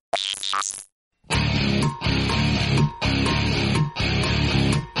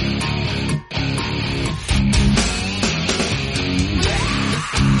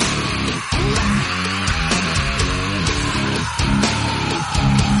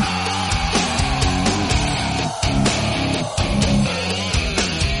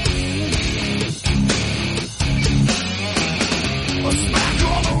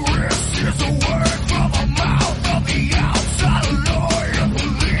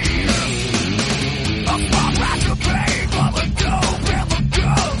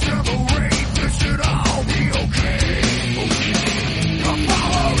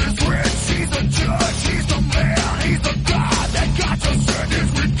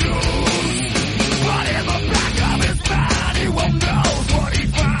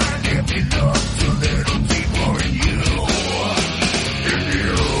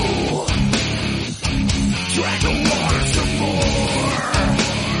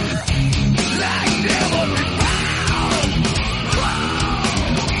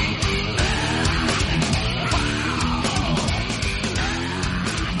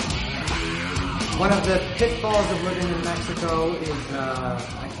One of the pitfalls of living in Mexico is, I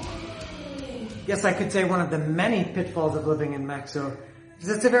guess I could say one of the many pitfalls of living in Mexico is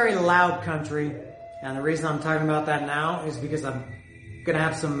it's a very loud country. And the reason I'm talking about that now is because I'm going to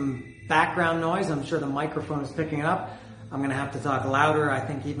have some background noise. I'm sure the microphone is picking it up. I'm going to have to talk louder, I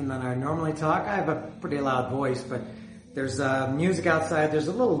think, even than I normally talk. I have a pretty loud voice, but there's music outside. There's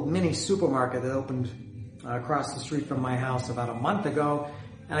a little mini supermarket that opened across the street from my house about a month ago.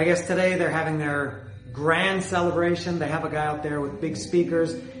 And I guess today they're having their grand celebration. They have a guy out there with big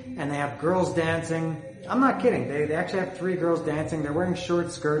speakers, and they have girls dancing. I'm not kidding. They actually have 3 girls dancing. They're wearing short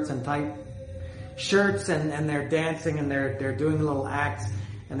skirts and tight shirts, and they're dancing, and they're doing little acts.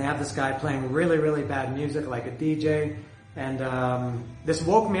 And they have this guy playing really, really bad music like a DJ. And this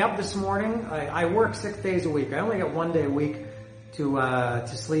woke me up this morning. I work 6 days a week. I only get 1 day a week to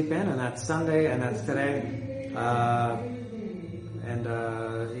sleep in, and that's Sunday, and that's today.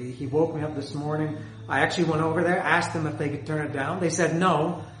 He woke me up this morning. I actually went over there, asked them if they could turn it down. They said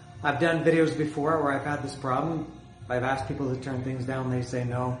no. I've done videos before where I've had this problem. I've asked people to turn things down. They say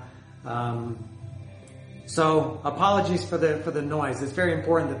no. So apologies for the noise. It's very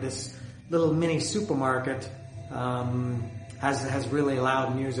important that this little mini supermarket has really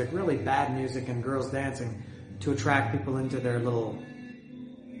loud music, really bad music, and girls dancing to attract people into their little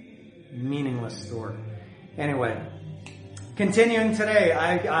meaningless store. Anyway. Continuing today,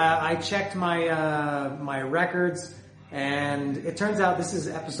 I checked my records, and it turns out this is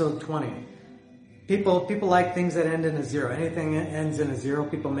episode 20. People like things that end in a 0. Anything that ends in a 0,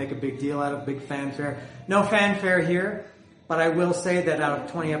 people make a big deal out of, big fanfare. No fanfare here, but I will say that out of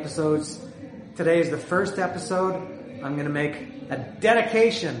 20 episodes, today is the first episode. I'm going to make a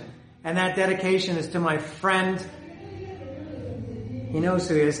dedication, and that dedication is to my friend. He knows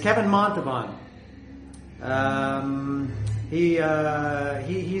who he is, Kevin Montavon. He's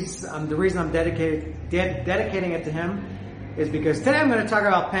the reason I'm dedicating it to him is because today I'm going to talk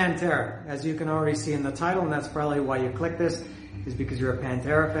about Pantera, as you can already see in the title, and that's probably why you click this, is because you're a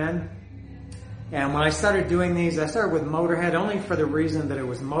Pantera fan. And when I started doing these, I started with Motorhead only for the reason that it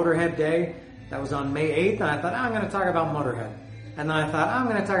was Motorhead Day. That was on May 8th, and I thought, I'm going to talk about Motorhead. And then I thought, I'm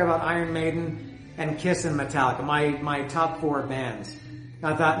going to talk about Iron Maiden and Kiss and Metallica, my top 4 bands.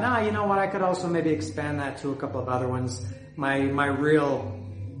 I thought, you know what, I could also maybe expand that to a couple of other ones. My real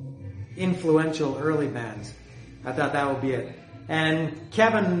influential early bands. I thought that would be it. And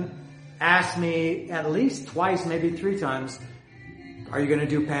Kevin asked me at least twice, maybe 3 times, are you going to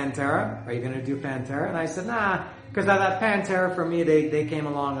do Pantera? Are you going to do Pantera? And I said, nah, because I thought Pantera for me, they came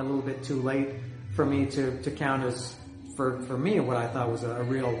along a little bit too late for me to count as, for me, what I thought was a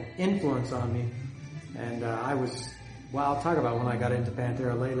real influence on me. And I'll talk about when I got into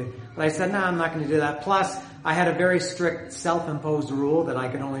Pantera lately. But I said, I'm not going to do that. Plus, I had a very strict self-imposed rule that I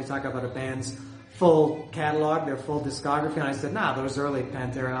could only talk about a band's full catalog, their full discography. And I said, those early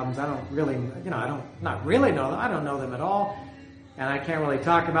Pantera albums, I don't really, not really know them. I don't know them at all. And I can't really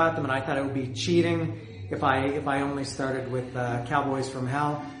talk about them. And I thought it would be cheating if I only started with Cowboys from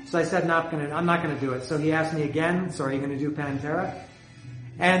Hell. So I said, I'm not going to do it. So he asked me again, so are you going to do Pantera?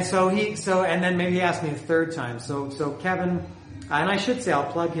 And and then maybe he asked me a 3rd time. So Kevin, and I should say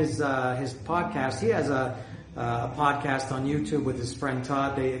I'll plug his podcast. He has a podcast on YouTube with his friend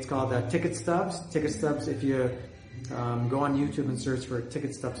Todd. It's called Ticket Stubs. Ticket Stubs. If you go on YouTube and search for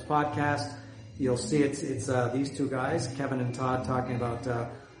Ticket Stubs podcast, you'll see it's these 2 guys, Kevin and Todd, talking about.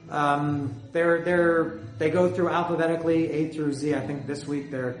 They go through alphabetically A through Z. I think this week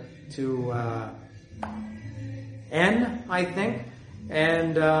they're to N. I think.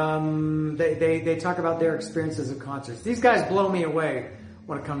 And they talk about their experiences at concerts. These guys blow me away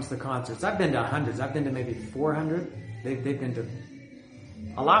when it comes to concerts. I've been to hundreds. I've been to maybe 400. They've been to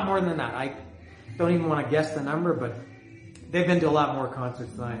a lot more than that. I don't even want to guess the number, but they've been to a lot more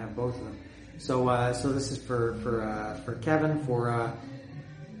concerts than I have, both of them. So this is for Kevin, for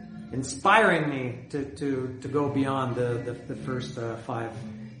inspiring me to go beyond the first 5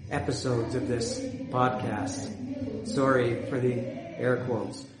 episodes of this podcast. Sorry for the air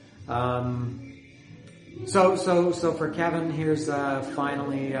quotes. So for Kevin, here's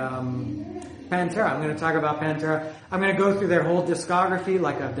finally Pantera. I'm going to talk about Pantera. I'm going to go through their whole discography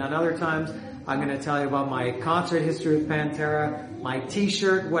like I've done other times. I'm going to tell you about my concert history with Pantera, my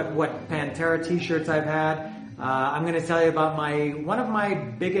T-shirt, what Pantera T-shirts I've had. I'm going to tell you about one of my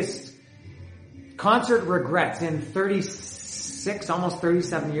biggest concert regrets in 36, almost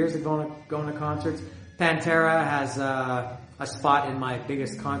 37 years of going to concerts. Pantera has a spot in my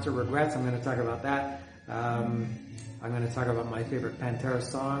biggest concert regrets. I'm going to talk about that. I'm going to talk about my favorite Pantera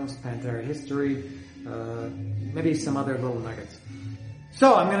songs, Pantera history, maybe some other little nuggets.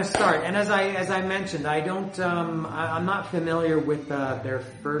 So I'm going to start, and as I mentioned, I'm not familiar with their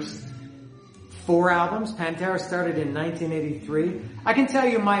first 4 albums. Pantera started in 1983. I can tell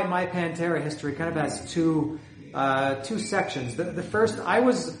you my Pantera history kind of has two sections. The first, I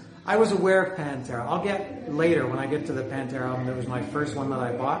was aware of Pantera. I'll get later when I get to the Pantera album. That was my first one that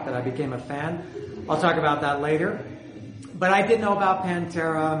I bought, that I became a fan. I'll talk about that later. But I did know about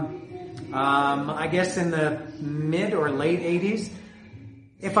Pantera, I guess in the mid or late 80s.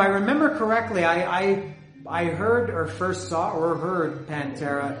 If I remember correctly, I heard or first saw or heard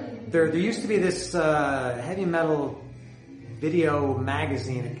Pantera. There used to be this heavy metal video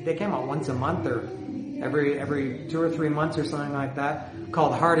magazine. They came out once a month or every 2 or 3 months or something like that,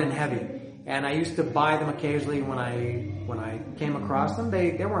 called Hard and Heavy. And I used to buy them occasionally when I came across them.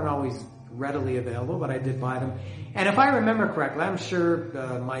 They weren't always readily available, but I did buy them. And if I remember correctly, I'm sure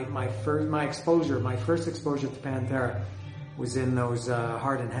my first exposure to Pantera was in those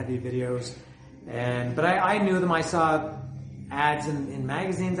Hard and Heavy videos. But I knew them. I saw ads in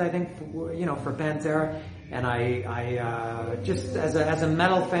magazines, I think, for Pantera. And I just as a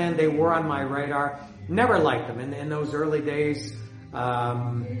metal fan, they were on my radar. Never liked them in those early days.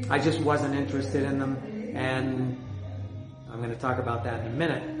 I just wasn't interested in them, and I'm going to talk about that in a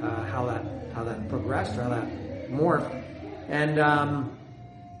minute. How that progressed, or how that morphed. And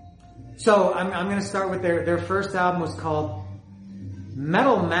so I'm going to start with their first album was called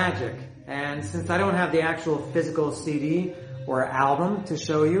Metal Magic. And since I don't have the actual physical CD or album to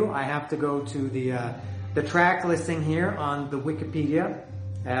show you, I have to go to the track listing here on the Wikipedia.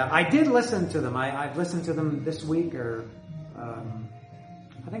 I did listen to them. I've listened to them this week, or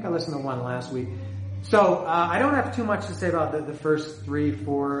I think I listened to one last week. So I don't have too much to say about the first 3,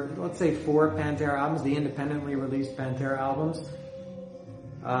 4, let's say 4 Pantera albums, the independently released Pantera albums.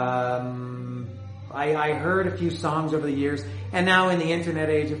 I heard a few songs over the years, and now in the internet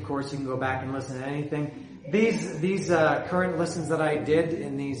age, of course, you can go back and listen to anything. These current listens that I did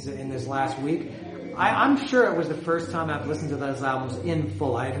in this last week, I'm sure it was the first time I've listened to those albums in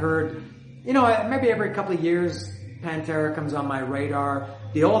full. I'd heard, maybe every couple of years, Pantera comes on my radar.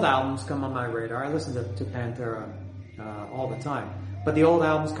 The old albums come on my radar. I listen to Pantera all the time. But the old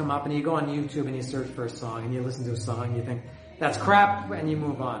albums come up, and you go on YouTube and you search for a song, and you listen to a song, and you think, that's crap, and you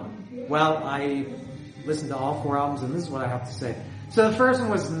move on. Well, I listened to all 4 albums, and this is what I have to say. So the first one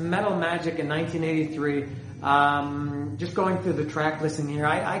was Metal Magic in 1983. Just going through the track listing here,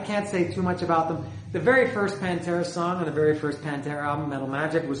 I can't say too much about them. The very first Pantera song on the very first Pantera album, Metal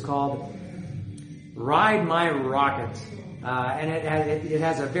Magic, was called Ride My Rocket. And it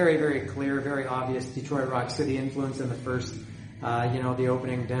has a very, very clear, very obvious Detroit Rock City influence in the first, the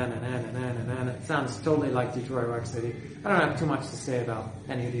opening, it sounds totally like Detroit Rock City. I don't have too much to say about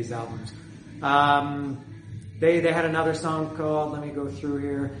any of these albums. They had another song called, let me go through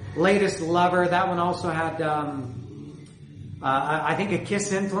here, Latest Lover. That one also had, I think, a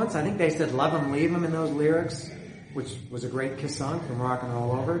Kiss influence. I think they said love 'em, leave 'em in those lyrics, which was a great Kiss song from Rock and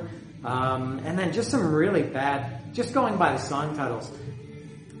Roll Over. And then just some really bad, just going by the song titles,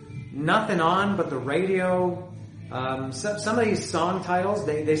 Nothing On But the Radio. Some of these song titles,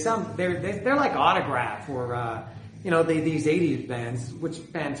 they're like Autograph, or these 80s bands, which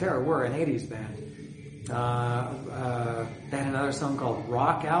Pantera were an 80s band. They had another song called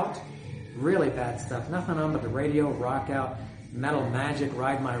Rock Out. Really bad stuff. Nothing On But the Radio, Rock Out, Metal Magic,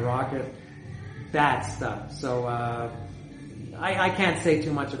 Ride My Rocket. Bad stuff. So I can't say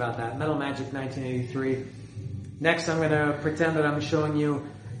too much about that. Metal Magic 1983. Next, I'm going to pretend that I'm showing you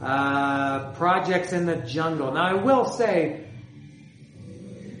Projects in the Jungle. Now, I will say,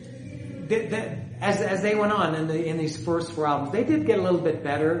 as they went on in these first 4 albums, they did get a little bit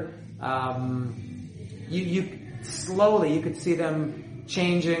better. You slowly you could see them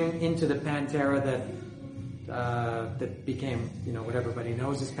changing into the Pantera that became, you know, what everybody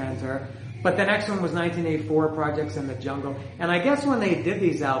knows as Pantera. But the next one was 1984, Projects in the Jungle. And I guess when they did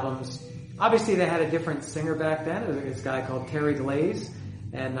these albums, obviously they had a different singer back then. It was this guy called Terry Glaze,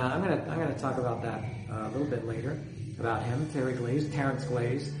 and I'm gonna talk about that a little bit later, about him, Terry Glaze, Terrence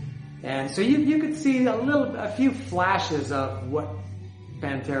Glaze. And so you could see a few flashes of what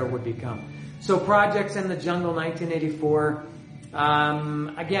Pantera would become. So Projects in the Jungle, 1984.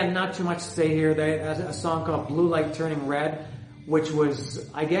 Again, not too much to say here. They had a song called Blue Light Turning Red, which was,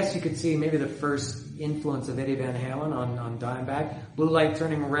 I guess you could see maybe the first influence of Eddie Van Halen on Dimebag. Blue Light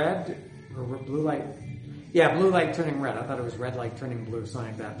Turning Red, or Blue Light, yeah, Blue Light Turning Red. I thought it was Red Light Turning Blue,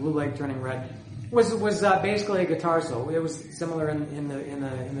 something like that. Blue Light Turning Red was basically a guitar solo. It was similar in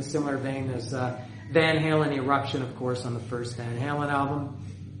the similar vein as Van Halen Eruption, of course, on the first Van Halen album.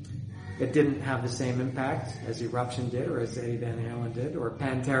 It didn't have the same impact as Eruption did, or as Eddie Van Halen did, or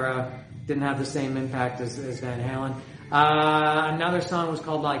Pantera didn't have the same impact as Van Halen. Another song was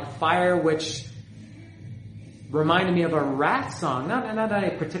called Like Fire, which reminded me of a Rat song. Not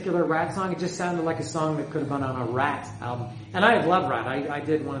a particular Rat song, it just sounded like a song that could have been on a Rat album. And I love Rat. I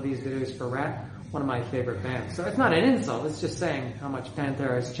did one of these videos for Rat, one of my favorite bands. So it's not an insult, it's just saying how much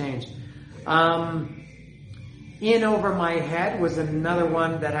Pantera has changed. In Over My Head was another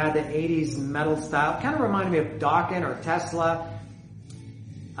one that had the 80s metal style. Kind of reminded me of Dokken or Tesla.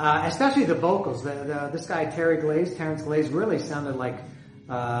 Especially the vocals. This guy, Terrence Glaze, really sounded like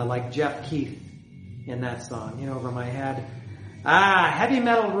Jeff Keith in that song, In Over My Head. Heavy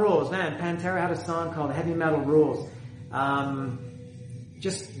Metal Rules. Man, Pantera had a song called Heavy Metal Rules.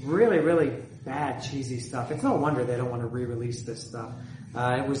 Just really, really bad, cheesy stuff. It's no wonder they don't want to re-release this stuff.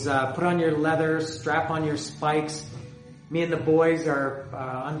 It was put on your leather, strap on your spikes. Me and the boys are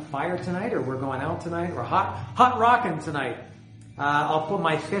on fire tonight, or we're going out tonight, or hot rocking tonight. I'll put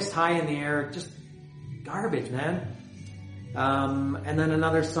my fist high in the air. Just garbage, man. And then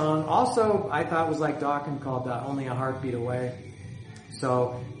another song, also I thought was like Dokken, called Only a Heartbeat Away.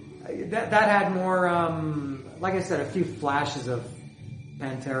 So that had more, like I said, a few flashes of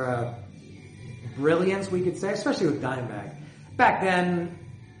Pantera brilliance, we could say, especially with Dimebag. Back then,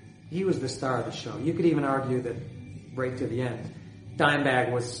 he was the star of the show. You could even argue that right to the end,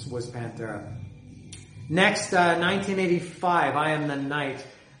 Dimebag was Pantera. Next, 1985, I Am the Night.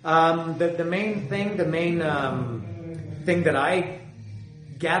 The main thing that I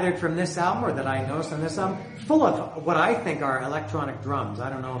gathered from this album, or that I noticed on this album, full of what I think are electronic drums. I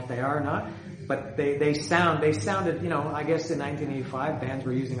don't know if they are or not, but they sounded, I guess in 1985, bands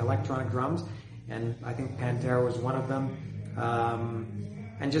were using electronic drums, and I think Pantera was one of them.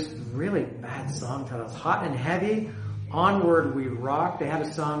 And just really bad song titles. Hot and Heavy, Onward We Rock. They had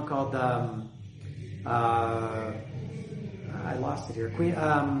a song called, I lost it here. Queen,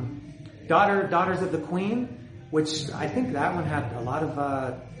 Daughters of the Queen, which I think that one had a lot of,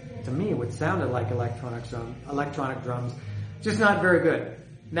 to me, what sounded like electronic drums. Just not very good.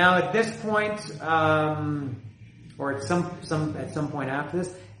 Now at this point, or at some point after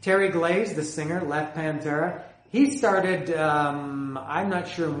this, Terry Glaze, the singer, left Pantera. He started, I'm not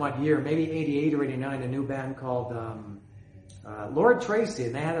sure in what year, maybe 88 or 89, a new band called Lord Tracy,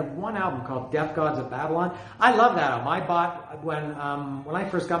 and they had one album called Deaf Gods of Babylon. I love that album. I bought, when I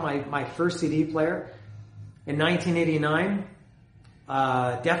first got my first CD player in 1989,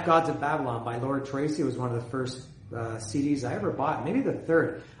 Deaf Gods of Babylon by Lord Tracy was one of the first CDs I ever bought, maybe the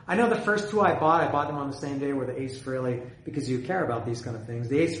third. I know the first two I bought them on the same day, were the Ace Frehley, because you care about these kind of things.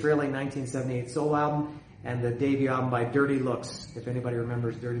 The Ace Frehley 1978 solo album, and the debut album by Dirty Looks, if anybody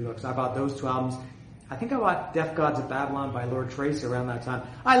remembers Dirty Looks. I bought those two albums. I think I bought Deaf Gods of Babylon by Lord Tracy around that time.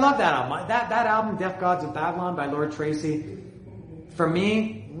 I love that album. That album, Deaf Gods of Babylon by Lord Tracy, for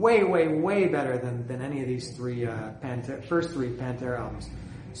me, way, way, way better than any of these first three Pantera albums.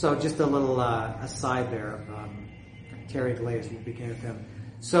 So just a little aside there of Terry Glaze, what became of him.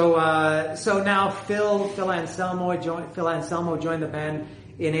 So now Phil Anselmo joined the band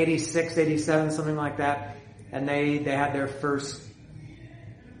in 86, 87, something like that. And they had their first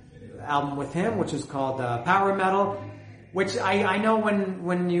album with him, which is called Power Metal, which I know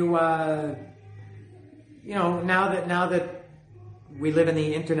when you, now that we live in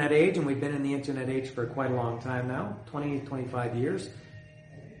the internet age, and we've been in the internet age for quite a long time now, 20, 25 years,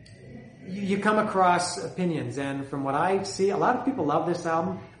 you come across opinions, and from what I see, a lot of people love this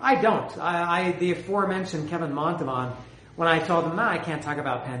album. I don't. The aforementioned Kevin Montalban, when I told him, I can't talk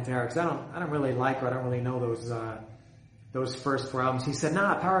about Pantera because I don't really like, or I don't really know those first 4 albums. He said,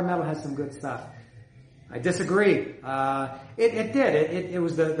 nah, power metal has some good stuff. I disagree. It did. It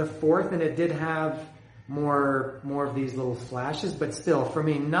was the fourth, and it did have more of these little flashes, but still, for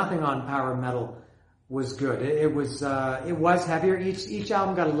me, nothing on power metal was good. It was heavier. Each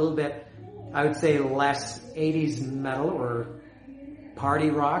album got a little bit, I would say, less 80s metal or party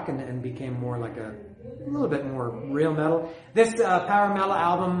rock, and became more like a little bit more real metal. This power metal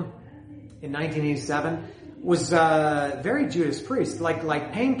album in 1987 was very Judas Priest,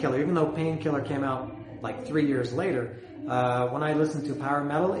 like Painkiller, even though Painkiller came out like 3 years later. When I listened to power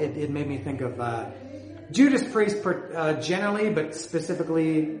metal, it made me think of Judas Priest generally, but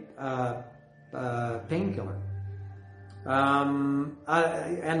specifically Painkiller.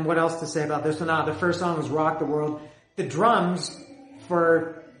 And what else to say about this one? The first song was Rock the World. The drums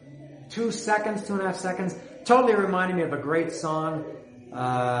for 2.5 seconds, totally reminded me of a great song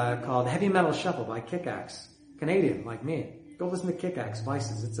called Heavy Metal Shuffle by Kick-Axe. Canadian, like me. Go listen to Kick-Axe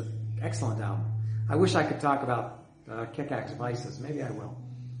Vices. It's an excellent album. I wish I could talk about Kick-Axe Vices. Maybe I will.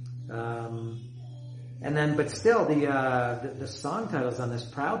 But still, the song titles on this,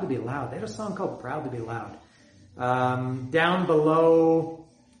 Proud to Be Loud. They had a song called Proud to Be Loud. Down Below,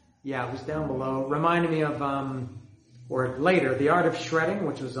 yeah, it was Down Below. Reminded me of, or later, The Art of Shredding,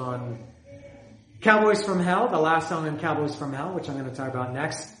 which was on Cowboys from Hell, the last song on Cowboys from Hell, which I'm going to talk about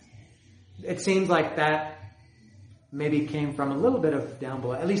next. It seems like that maybe came from a little bit of Down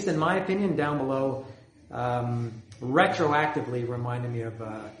Below. At least in my opinion, Down Below retroactively reminded me of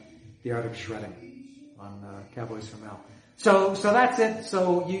The Art of Shredding on Cowboys from Hell. So that's it.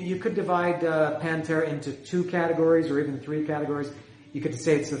 So you could divide Pantera into 2 categories or even 3 categories. You could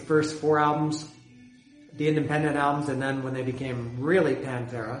say it's the first 4 albums, the independent albums, and then when they became really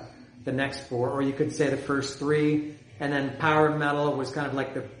Pantera, the next 4. Or you could say the first 3, and then power metal was kind of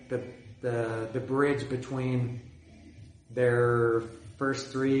like the bridge between their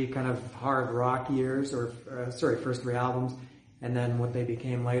first 3 kind of hard rock years, or first 3 albums, and then what they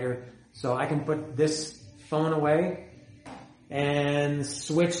became later. So I can put this phone away and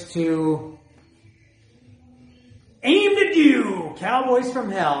switch to Aimed at You, Cowboys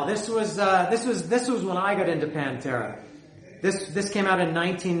from Hell. This was when I got into Pantera. This came out in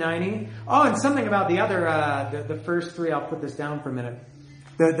 1990. Oh, and something about the other the first 3. I'll put this down for a minute.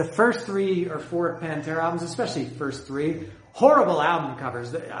 The first 3 or 4 Pantera albums, especially first 3, horrible album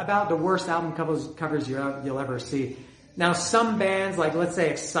covers. About the worst album covers you'll ever see. Now, some bands, like let's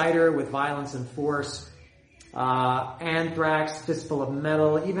say Exciter with Violence and Force, Anthrax, Fistful of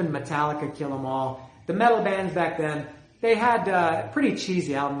Metal, even Metallica, Kill 'Em All. The metal bands back then, they had pretty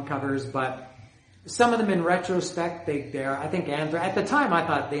cheesy album covers, but some of them in retrospect, I think Anthrax, at the time I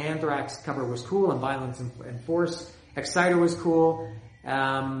thought the Anthrax cover was cool and Violence and Force. Exciter was cool.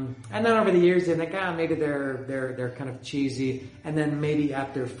 And then over the years, you think, maybe they're kind of cheesy. And then maybe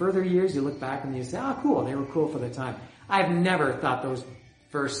after further years, you look back and you say, cool, they were cool for the time. I've never thought those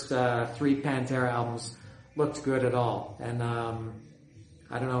first 3 Pantera albums looked good at all. And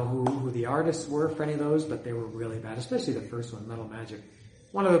I don't know who the artists were for any of those, but they were really bad, especially the first one, Metal Magic.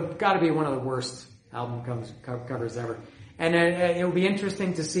 Got to be one of the worst album covers ever. And it will be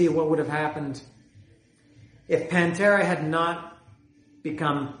interesting to see what would have happened if Pantera had not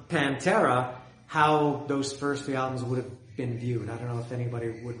become Pantera, how those first 3 albums would have been viewed. I don't know if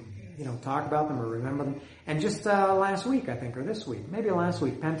anybody would, talk about them or remember them. And just last week, I think, or this week, maybe last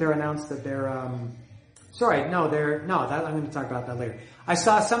week, Pantera announced that they're I'm going to talk about that later. I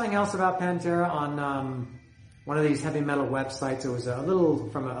saw something else about Pantera on one of these heavy metal websites. It was a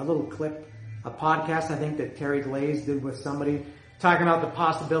little clip, a podcast I think that Terry Glaze did with somebody, talking about the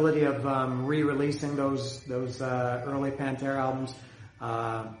possibility of re-releasing those early Pantera albums.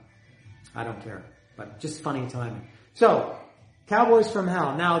 I don't care, but just funny timing. So, Cowboys from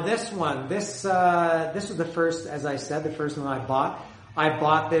Hell. Now this was the first, as I said, the first one I bought. I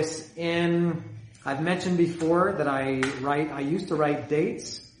bought this I've mentioned before that I used to write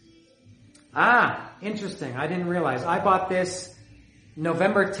dates. Interesting. I didn't realize. I bought this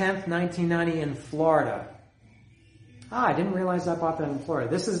November 10th, 1990 in Florida. I didn't realize I bought that in Florida.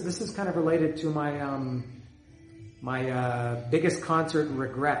 This is kind of related to my biggest concert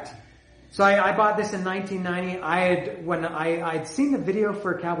regret. So I bought this in 1990. I'd seen the video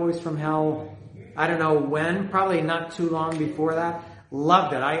for Cowboys from Hell, I don't know when, probably not too long before that.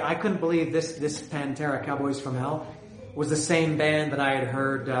 Loved it. I couldn't believe this Pantera, Cowboys from Hell, was the same band that I had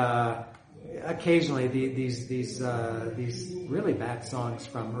heard occasionally these really bad songs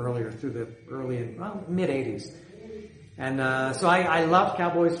from earlier through the mid 80s. And so I loved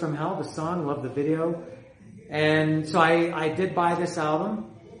Cowboys from Hell, the song, loved the video. And so I did buy this album.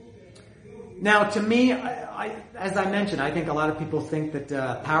 Now, to me, as I mentioned, I think a lot of people think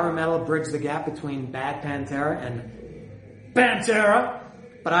that power metal bridged the gap between bad Pantera and Pantera.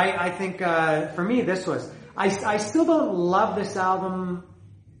 But I think, for me, this was... I still don't love this album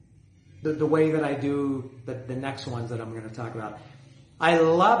the way that I do the next ones that I'm going to talk about. I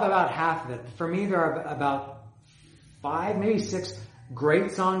love about half of it. For me, there are about 5, maybe 6 great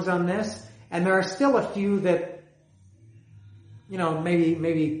songs on this. And there are still a few that, you know,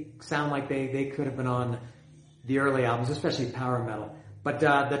 maybe sound like they could have been on the early albums, especially power metal. But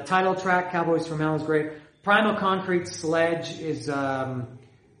the title track, Cowboys from Hell, is great. Primal Concrete Sledge is, I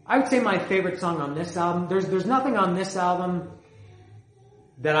would say, my favorite song on this album. There's nothing on this album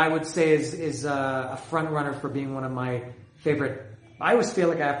that I would say is a front runner for being one of my favorite. I always feel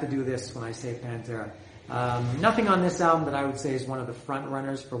like I have to do this when I say Pantera. Nothing on this album that I would say is one of the front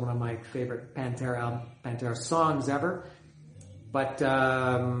runners for one of my favorite Pantera songs ever. But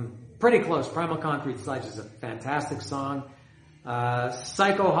pretty close. Primal Concrete Sledge is a fantastic song.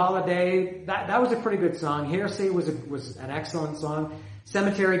 Psycho Holiday, that was a pretty good song. Hearsay was an excellent song.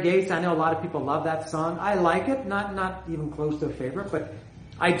 Cemetery Gates, I know a lot of people love that song. I like it, not even close to a favorite, but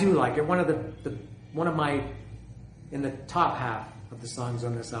I do like it. One of my in the top half of the songs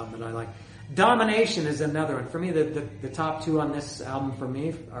on this album that I like. Domination is another one. For me, the top 2 on this album for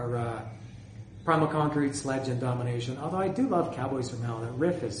me are Primal Concrete Sledge and Domination. Although I do love Cowboys from Hell. That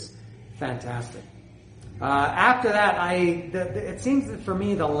riff is fantastic. After that, it seems that for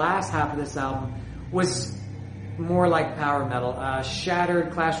me the last half of this album was more like power metal.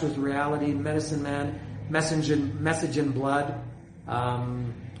 Shattered, Clash with Reality, Medicine Man, Message in Blood.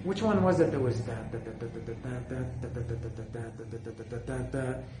 Which one was it that was that?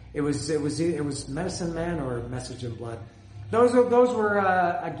 It was Medicine Man or Message in Blood. Those were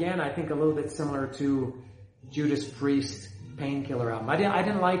again, I think, a little bit similar to Judas Priest Painkiller album. I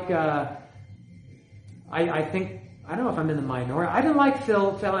didn't like. I think, I don't know if I'm in the minority. I didn't like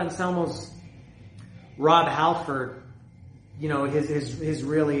Phil Anselmo's Rob Halford. You know, his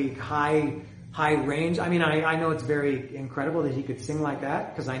really high range. I mean, I know it's very incredible that he could sing like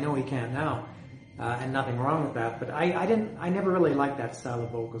that, because I know he can now, and nothing wrong with that. But I never really liked that style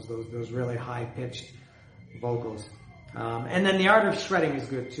of vocals, those really high pitched vocals. And then The Art of Shredding is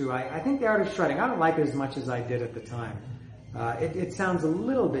good too. I think The Art of Shredding, I don't like it as much as I did at the time. It sounds a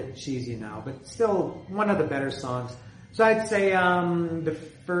little bit cheesy now, but still one of the better songs. So I'd say the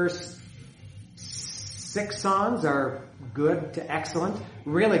first 6 songs are good to excellent,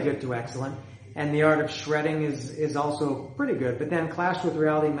 really good to excellent. And The Art of Shredding is also pretty good. But then Clash with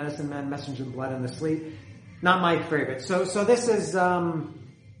Reality, Medicine Man, Messenger of Blood, and The Sleep, not my favorite. So this is,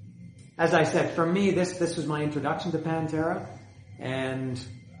 as I said, for me, this was my introduction to Pantera. And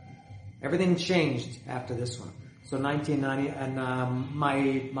everything changed after this one. So 1990, and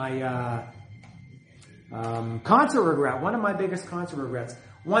my concert regret, one of my biggest concert regrets,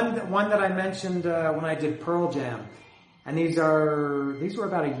 one that I mentioned when I did Pearl Jam, and these were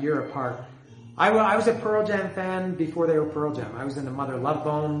about a year apart. I was a Pearl Jam fan before they were Pearl Jam. I was into Mother Love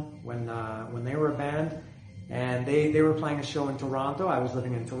Bone when they were a band, and they were playing a show in Toronto. I was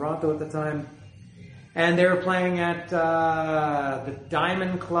living in Toronto at the time, and they were playing at the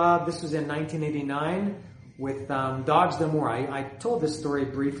Diamond Club. This was in 1989. With Dogs D'Amour. I told this story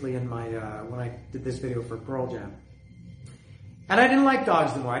briefly in my when I did this video for Pearl Jam. And I didn't like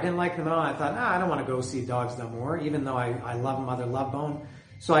Dogs D'Amour. I didn't like them at all. I thought, I don't want to go see Dogs D'Amour, even though I love Mother Love Bone.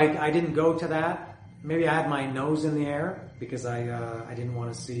 So I didn't go to that. Maybe I had my nose in the air because I didn't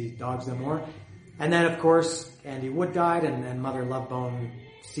want to see Dogs D'Amour. And then, of course, Andy Wood died and Mother Love Bone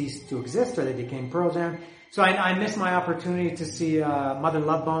ceased to exist, or they became Pearl Jam. So I missed my opportunity to see Mother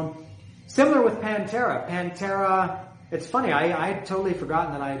Love Bone. Similar with Pantera. Pantera, it's funny, I had totally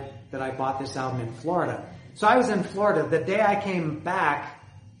forgotten that I bought this album in Florida. So I was in Florida. The day I came back,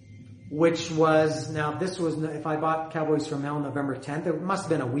 which was, now this was, if I bought Cowboys from Hell November 10th, it must have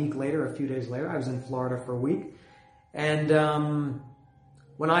been a week later, a few days later. I was in Florida for a week. And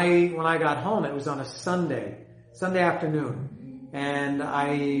when I got home, it was on a Sunday afternoon. And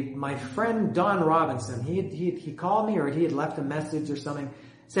my friend Don Robinson, he called me, or he had left a message or something,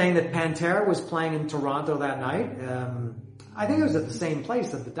 saying that Pantera was playing in Toronto that night. I think it was at the same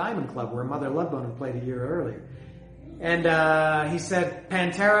place, at the Diamond Club, where Mother Love Bone had played a year earlier. And he said,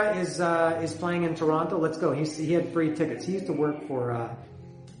 Pantera is playing in Toronto, let's go. He had free tickets. He used to work for,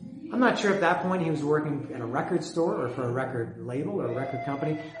 I'm not sure at that point he was working in a record store or for a record label or a record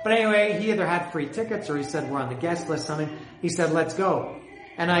company. But anyway, he either had free tickets or he said, we're on the guest list, something. He said, let's go.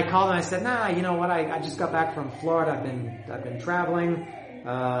 And I called him, I said, you know what, I just got back from Florida, I've been traveling.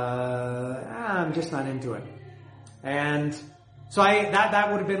 I'm just not into it. And So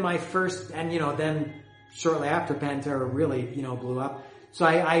that would have been my first, and then shortly after Pantera really, blew up. So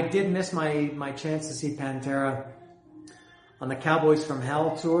I did miss my chance to see Pantera on the Cowboys from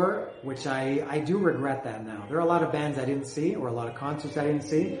Hell tour, which I do regret that now. There are a lot of bands I didn't see, or a lot of concerts I didn't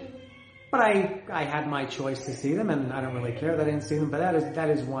see, but I had my choice to see them, and I don't really care that I didn't see them, but that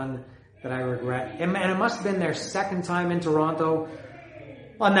is one that I regret. And it must have been their second time in Toronto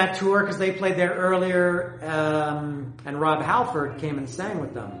on that tour, because they played there earlier, and Rob Halford came and sang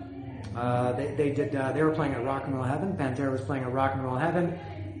with them. They were playing at Rock and Roll Heaven. Pantera was playing at Rock and Roll Heaven,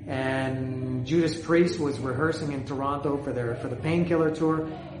 and Judas Priest was rehearsing in Toronto for the Painkiller tour.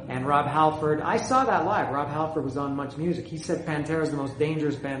 And Rob Halford, I saw that live. Rob Halford was on Much Music. He said Pantera is the most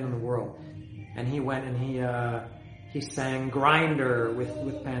dangerous band in the world, and he went and he sang Grinder with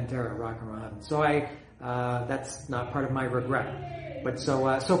Pantera at Rock and Roll Heaven. So that's not part of my regret. But so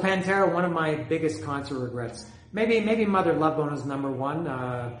Pantera, one of my biggest concert regrets. Maybe Mother Love Bone is number one.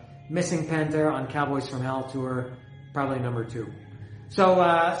 Missing Pantera on Cowboys from Hell tour, probably number two. So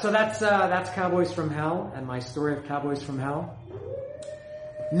that's Cowboys from Hell and my story of Cowboys from Hell.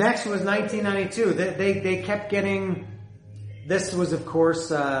 Next was 1992. They kept getting. This was, of course,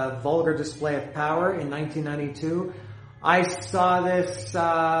 Vulgar Display of Power in 1992. I saw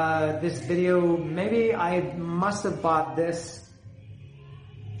this video. Maybe I must have bought this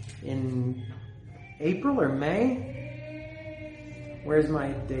in April or May. Where's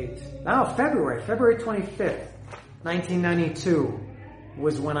my date? Oh, February 25th, 1992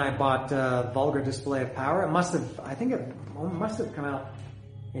 was when I bought Vulgar Display of Power. It must have come out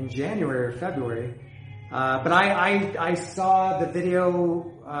in January or February. But I saw the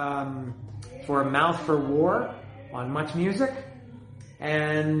video for Mouth for War on Much Music,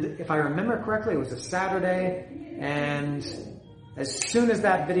 and if I remember correctly, it was a Saturday, and as soon as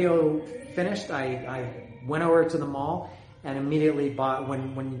that video finished, I went over to the mall and immediately bought,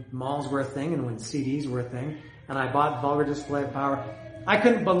 when malls were a thing and when CDs were a thing, and I bought Vulgar Display of Power. I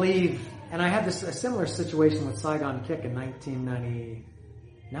couldn't believe, and I had a similar situation with Saigon Kick in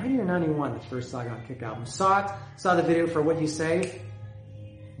 1990 or 91, the first Saigon Kick album. Saw the video for What You Say,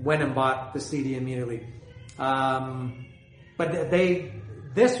 went and bought the CD immediately. But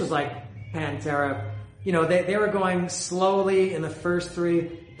this was like Pantera. They were going slowly in the first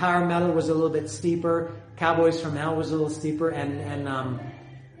three. Power Metal was a little bit steeper. Cowboys from Hell was a little steeper, and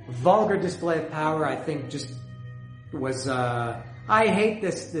Vulgar Display of Power, I think, just was. I hate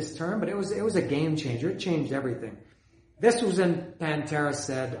this term, but it was a game changer. It changed everything. This was when Pantera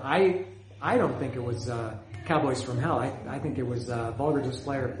said, I don't think it was Cowboys from Hell. I think it was Vulgar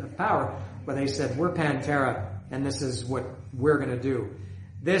Display of Power, where they said, we're Pantera, and this is what we're going to do.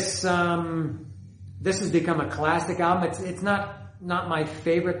 This has become a classic album. It's not my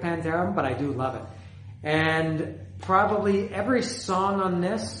favorite Pantera album, but I do love it. And probably every song on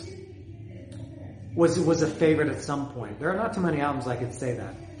this was a favorite at some point. There are not too many albums I could say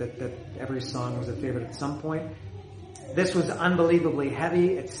that every song was a favorite at some point. This was unbelievably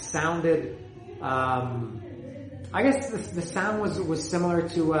heavy. It sounded, I guess the sound was similar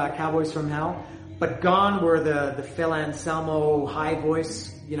to Cowboys from Hell, but gone were the Phil Anselmo high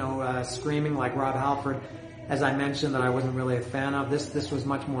voice, screaming like Rob Halford, as I mentioned, that I wasn't really a fan of. This was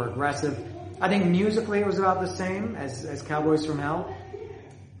much more aggressive. I think musically it was about the same as Cowboys from Hell,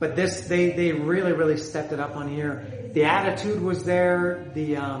 but this they really, really stepped it up on here. The attitude was there.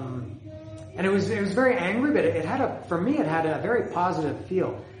 And it was very angry, but it had a very positive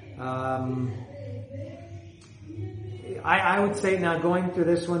feel. I would say now, going through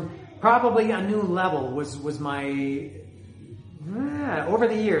this one, probably A New Level was my over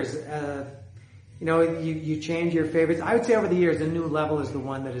the years. You change your favorites. I would say over the years, A New Level is the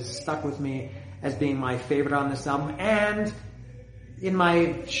one that has stuck with me as being my favorite on this album, and in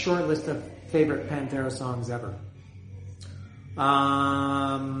my short list of favorite Pantera songs ever.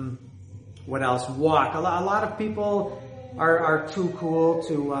 What else? Walk. A lot of people are too cool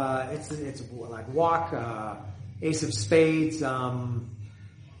to. It's like Walk, Ace of Spades. I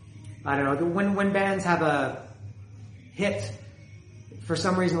don't know. When bands have a hit, for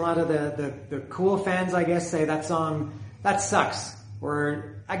some reason, a lot of the cool fans, I guess, say that song that sucks.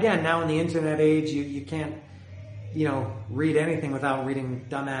 Or again, now in the internet age, you can't read anything without reading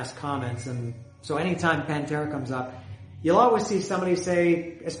dumbass comments, and so anytime Pantera comes up, you'll always see somebody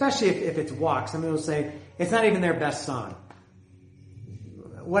say, especially if it's Walk, somebody will say, it's not even their best song.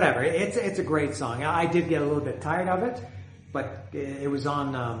 Whatever, it's a great song. I did get a little bit tired of it, but it was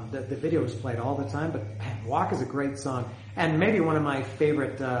on, the video was played all the time, but man, Walk is a great song. And maybe one of my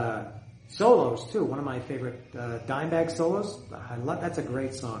favorite solos too, one of my favorite Dimebag solos. That's a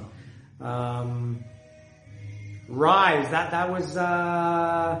great song. Rise. That was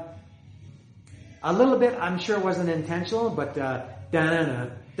a little bit. I'm sure it wasn't intentional, but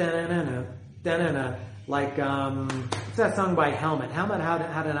da-na-na, da-na-na, da-na-na. Like what's that song by Helmet? Helmet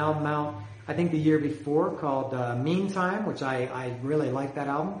had an album out, I think the year before, called Meantime, which I really like that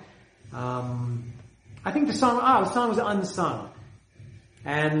album. I think the song was Unsung.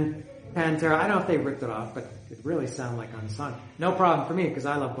 And Pantera, I don't know if they ripped it off, but it really sounded like Unsung. No problem for me, because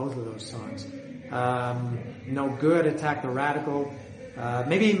I love both of those songs. No Good, Attack the Radical.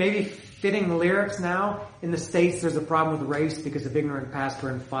 Maybe fitting the lyrics now. In the States, there's a problem with race because of ignorant pastor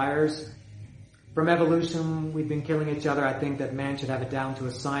and fires. From evolution, we've been killing each other. I think that man should have it down to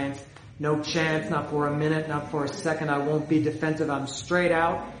a science. No chance, not for a minute, not for a second. I won't be defensive. I'm straight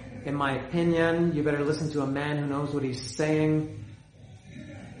out. In my opinion, you better listen to a man who knows what he's saying.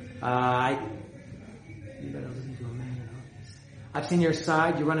 You better listen to a man who knows. I've seen your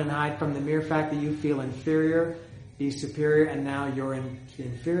side. You run and hide from the mere fact that you feel inferior. Be superior, and now you're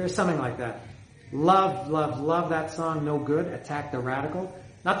inferior. Something like that. Love that song. No Good. Attack the Radical.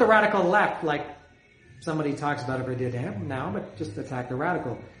 Not the radical left, like somebody talks about every day now, but just Attack the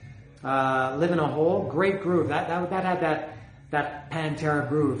Radical. Live in a Hole. Great groove. That had that Pantera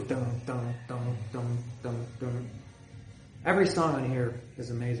groove. Dun, dun, dun, dun, dun, dun. Every song on here is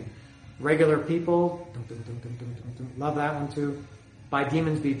amazing. Regular People. Dun, dun, dun, dun, dun, dun, dun. Love that one too. By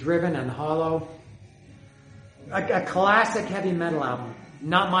Demons Be Driven and Hollow. A classic heavy metal album.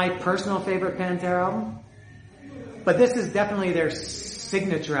 Not my personal favorite Pantera album, but this is definitely their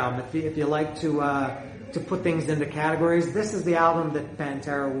signature album. If you like to put things into categories, this is the album that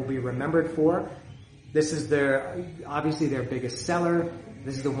Pantera will be remembered for. This is obviously their biggest seller.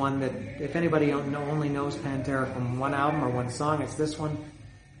 This is the one that, if anybody only knows Pantera from one album or one song, it's this one.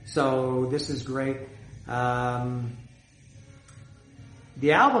 So this is great. The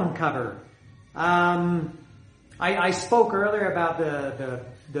album cover. I spoke earlier about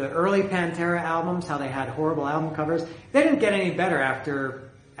the early Pantera albums, how they had horrible album covers. They didn't get any better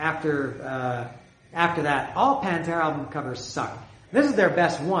after that. All Pantera album covers suck. This is their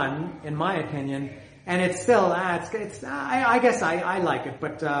best one, in my opinion, and it's still I guess I like it,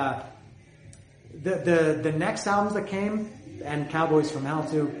 but the next albums that came, and Cowboys from Hell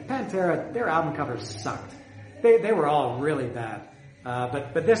too, Pantera, their album covers sucked. They were all really bad.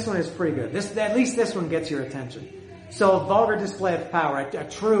 But this one is pretty good. At least this one gets your attention. So, Vulgar Display of Power, a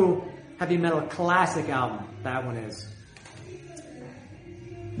true heavy metal classic album. That one is.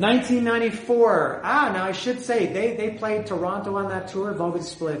 1994. Now I should say, they played Toronto on that tour, Vulgar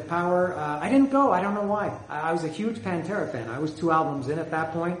Display of Power. I didn't go. I don't know why. I was a huge Pantera fan. I was 2 albums in at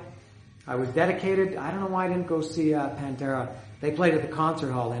that point. I was dedicated. I don't know why I didn't go see Pantera. They played at the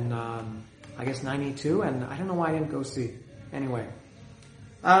concert hall in, I guess, 92, and I don't know why I didn't go see. Anyway.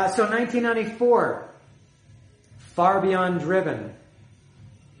 So 1994, Far Beyond Driven.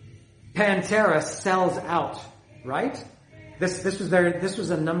 Pantera sells out, right? This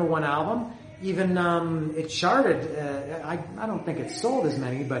was a number 1 album. Even it charted. I don't think it sold as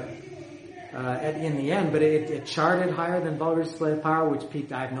many, but in the end, but it charted higher than Vulgar Display of Power, which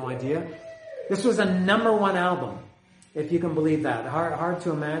peaked. I have no idea. This was a number 1 album, if you can believe that. Hard to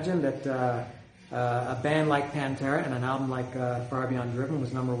imagine that. A band like Pantera and an album like Far Beyond Driven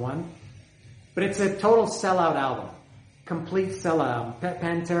was number 1. But it's a total sellout album. Complete sellout album.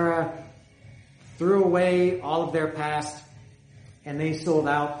 Pantera threw away all of their past and they sold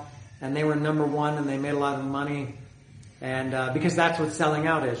out and they were number 1 and they made a lot of money. And because that's what selling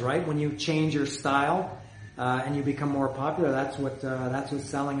out is, right? When you change your style and you become more popular, that's what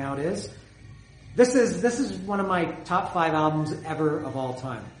selling out is. This is one of my top 5 albums ever of all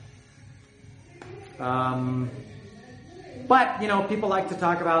time. But, people like to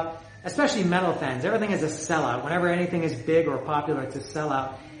talk about, especially metal fans, everything is a sellout. Whenever anything is big or popular, it's a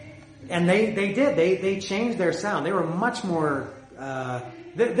sellout. And they changed their sound. They were much more,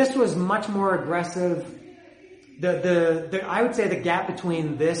 this was much more aggressive. I would say the gap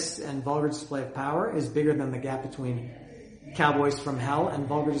between this and Vulgar Display of Power is bigger than the gap between Cowboys from Hell and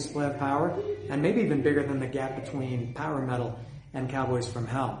Vulgar Display of Power, and maybe even bigger than the gap between power metal and Cowboys from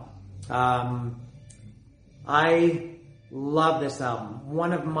Hell. I love this album.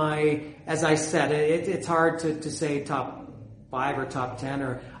 One of my, as I said, it's hard to say top 5 or top 10,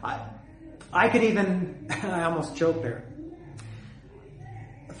 or I could even, I almost choked there.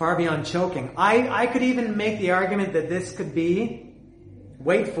 Far beyond choking. I could even make the argument that this could be,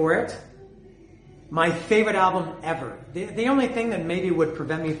 wait for it, my favorite album ever. The only thing that maybe would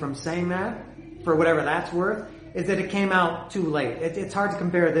prevent me from saying that, for whatever that's worth, is that it came out too late. It's hard to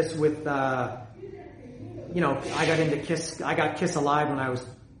compare this with, I got Kiss Alive when I was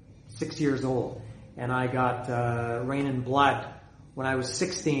 6 years old. and I got Rain and Blood when I was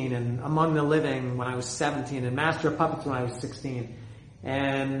 16, and Among the Living when I was 17, and Master of Puppets when I was 16,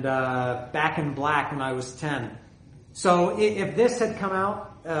 and Back in Black when I was 10. So if this had come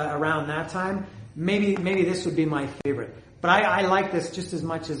out around that time, maybe this would be my favorite. But I like this just as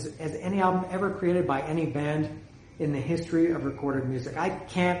much as any album ever created by any band in the history of recorded music. I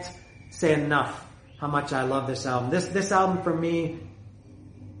can't say enough how much I love this album. This album for me,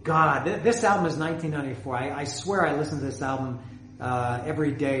 God, this album is 1994. I swear I listen to this album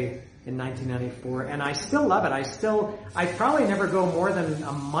every day in 1994, and I still love it. I probably never go more than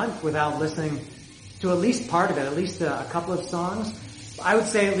a month without listening to at least part of it, at least a couple of songs. I would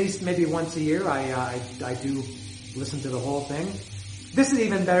say at least maybe once a year I do listen to the whole thing. This is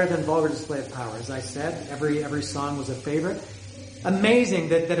even better than Vulgar Display of Power. As I said, every song was a favorite. Amazing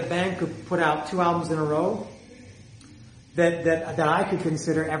that a band could put out 2 albums in a row that I could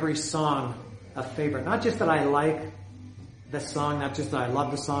consider every song a favorite. Not just that I like the song, not just that I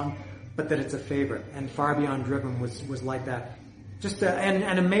love the song, but that it's a favorite. And Far Beyond Driven was like that.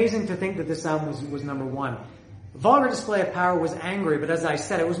 And amazing to think that this album was number 1. Vulgar Display of Power was angry, but as I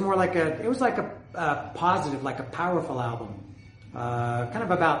said, it was more like a positive, like a powerful album. Kind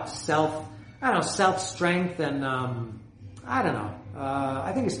of about self-strength and,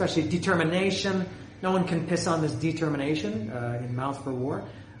 I think especially determination. No one can piss on this determination, in Mouths for War.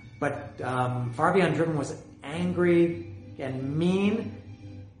 But, Far Beyond Driven was angry and mean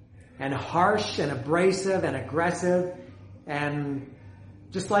and harsh and abrasive and aggressive and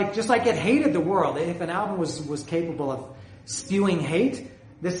just like it hated the world. If an album was capable of spewing hate,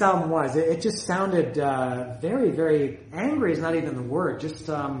 this album was. It just sounded very, very angry is not even the word. Just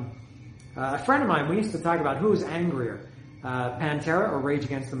a friend of mine, we used to talk about who's angrier, Pantera or Rage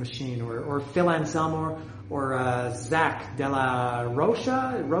Against the Machine, or Phil Anselmo or Zach De La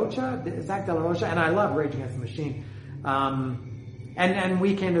Rocha, and I love Rage Against the Machine. And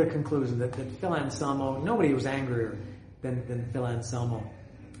we came to the conclusion that Phil Anselmo, nobody was angrier than Phil Anselmo.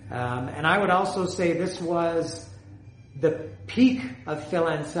 And I would also say this was the peak of Phil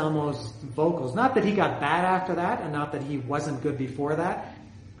Anselmo's vocals. Not that he got bad after that, and not that he wasn't good before that,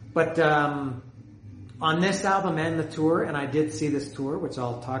 but on this album and the tour, and I did see this tour, which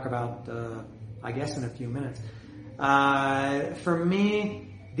I'll talk about, I guess, in a few minutes. For me,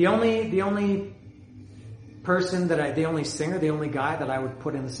 the only person the only singer, the only guy that I would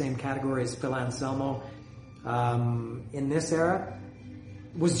put in the same category as Phil Anselmo in this era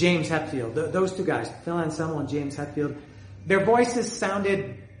was James Hetfield. Those 2 guys, Phil Anselmo and James Hetfield, their voices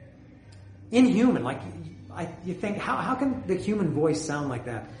sounded inhuman. Like, you think, how can the human voice sound like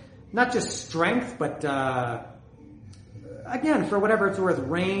that? Not just strength, but again, for whatever it's worth,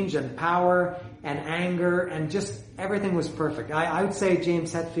 range and power and anger, and just everything was perfect. I would say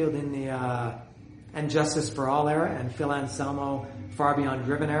James Hetfield in the and Justice for All era, and Phil Anselmo, Far Beyond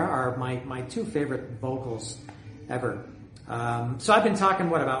Driven era, are my 2 favorite vocals ever. So I've been talking,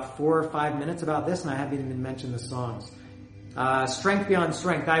 about 4 or 5 minutes about this, and I haven't even mentioned the songs. Strength Beyond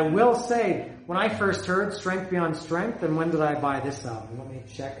Strength. I will say, when I first heard Strength Beyond Strength, and when did I buy this album? Let me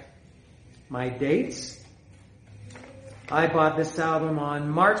check my dates. I bought this album on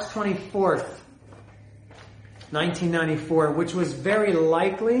March 24th, 1994, which was very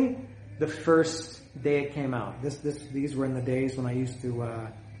likely the first day it came out. These were in the days when I used to,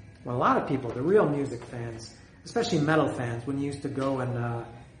 when a lot of people, the real music fans, especially metal fans, when you used to go and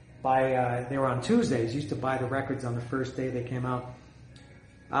buy, they were on Tuesdays, used to buy the records on the first day they came out.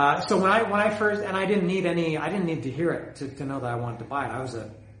 So when I first, and I didn't need to hear it to know that I wanted to buy it. I was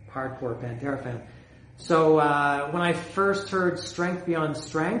a hardcore Pantera fan. So when I first heard Strength Beyond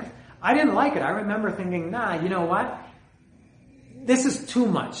Strength, I didn't like it. I remember thinking, you know what? This is too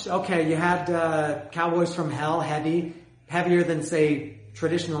much. Okay, you had Cowboys from Hell, heavier than, say,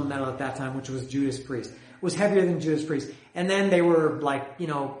 traditional metal at that time, which was Judas Priest. It was heavier than Judas Priest. And then they were like,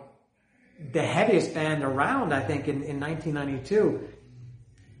 the heaviest band around, I think, in 1992.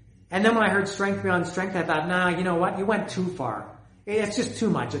 And then when I heard Strength Beyond Strength, I thought, you know what? You went too far. It's just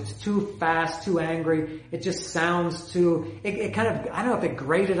too much. It's too fast, too angry. It just sounds too, it kind of, I don't know if it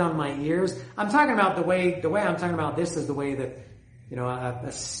grated on my ears. I'm talking about the way I'm talking about this is the way that, a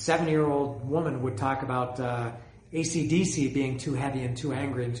 7-year-old woman would talk about, AC/DC being too heavy and too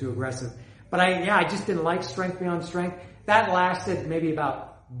angry and too aggressive. But I just didn't like Strength Beyond Strength. That lasted maybe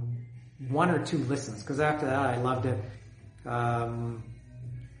about 1 or 2 listens, because after that I loved it.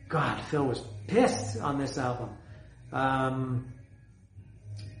 God, Phil was pissed on this album.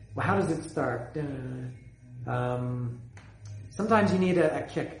 Well, how does it start? Sometimes you need a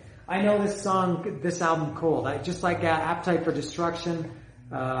kick. I know this album cold. Just like Appetite for Destruction,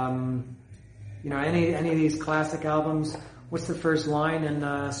 any of these classic albums, what's the first line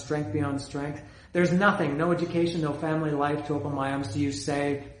in Strength Beyond Strength? There's nothing, no education, no family life to open my arms to you,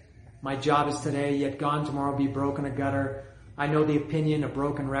 say, my job is today, yet gone tomorrow, be broken a gutter. I know the opinion, a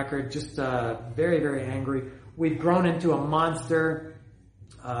broken record, just very, very angry. We've grown into a monster,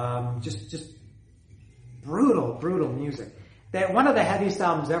 just brutal music. That one of the heaviest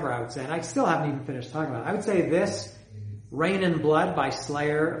albums ever, I would say, and I still haven't even finished talking about it. I would say this, Rain in Blood by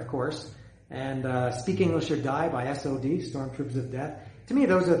Slayer, of course, and Speak English or Die by S.O.D., Stormtroopers of Death. To me,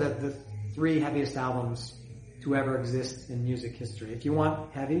 those are the three heaviest albums to ever exist in music history. If you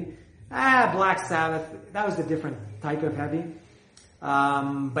want heavy, Black Sabbath, that was a different type of heavy.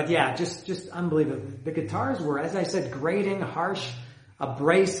 But yeah, just unbelievable. The guitars were, as I said, grating, harsh,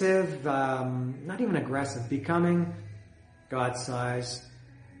 abrasive, not even aggressive, becoming, God size.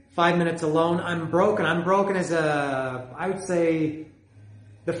 5 Minutes Alone, I'm Broken. I'm Broken is I would say,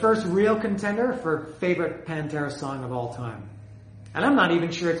 the first real contender for favorite Pantera song of all time. And I'm not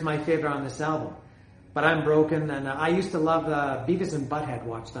even sure it's my favorite on this album. But I'm Broken, and I used to love Beavis and Butthead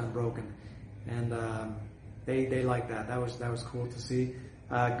watched I'm Broken. And they liked that. That was cool to see.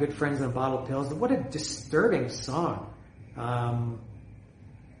 Good Friends and a Bottle of Pills. What a disturbing song. God,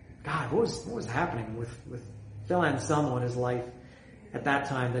 what was happening with Phil Anselmo in his life at that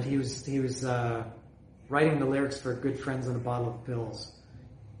time, that he was writing the lyrics for Good Friends and a Bottle of Pills.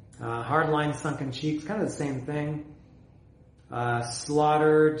 Hardline, Sunken Cheeks, kind of the same thing.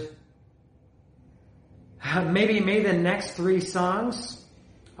 Slaughtered. Maybe the next three songs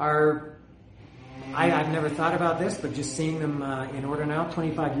are, I've never thought about this, but just seeing them in order now,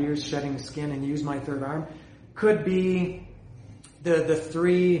 25 Years, Shedding Skin, and Use My Third Arm, could be the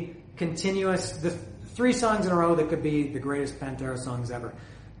three songs in a row that could be the greatest Pantera songs ever.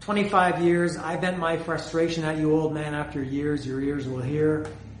 25 Years, I vent my frustration at you, old man, after years your ears will hear.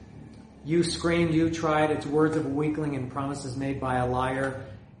 You screamed, you tried, it's words of a weakling and promises made by a liar.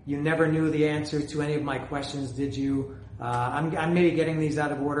 You never knew the answers to any of my questions, did you? I'm maybe getting these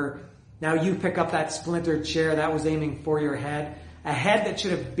out of order. Now you pick up that splintered chair that was aiming for your head. A head that should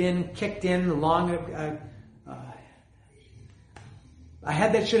have been kicked in long ago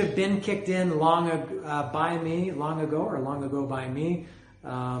by me.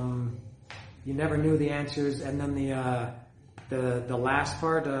 You never knew the answers. And then the last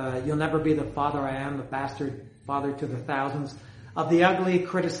part, you'll never be the father I am, the bastard father to the thousands. Of the ugly,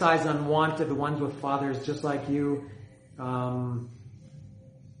 criticized, unwanted, the ones with fathers just like you. Look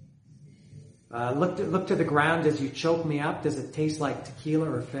to the ground as you choke me up. Does it taste like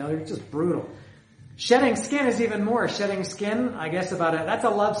tequila or failure? It's just brutal. Shedding Skin is even more. Shedding Skin, I guess that's a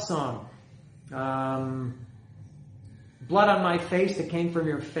love song. Blood on my face, it came from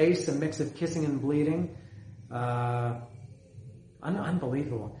your face, a mix of kissing and bleeding.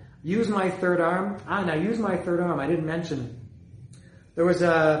 Unbelievable. Use My Third Arm. Now Use My Third Arm, I didn't mention. There was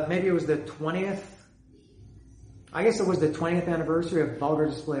maybe it was the 20th, I guess it was the 20th anniversary of Vulgar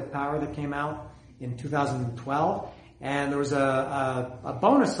Display of Power that came out in 2012. And there was a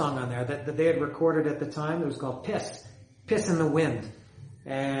bonus song on there that they had recorded at the time. It was called Piss in the Wind.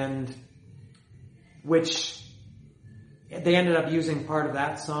 And which they ended up using part of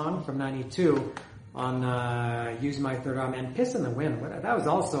that song from 92 on Use My Third Arm. And Piss in the Wind, that was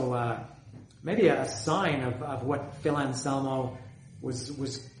also maybe a sign of what Phil Anselmo was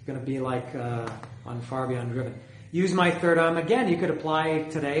going to be like on Far Beyond Driven. Use My Third Arm, again, you could apply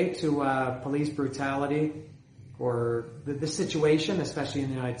today to police brutality or the situation, especially in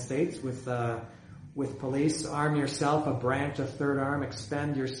the United States with police. Arm yourself, a branch, a third arm,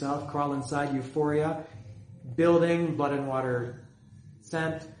 expend yourself, crawl inside euphoria, building, blood and water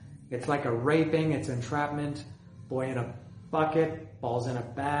scent. It's like a raping, it's entrapment, boy in a bucket, balls in a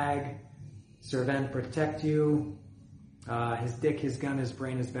bag, servant protect you, his dick, his gun, his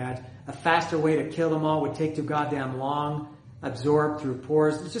brain, his badge. A faster way to kill them all would take too goddamn long, absorbed through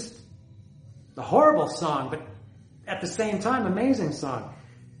pores. It's just a horrible song, but at the same time, amazing song.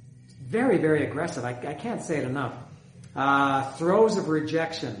 Very, very aggressive. I can't say it enough. Throes of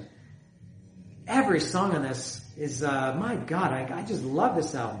Rejection. Every song on this is, my God, I just love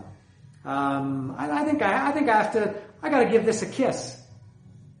this album. I think I gotta give this a kiss.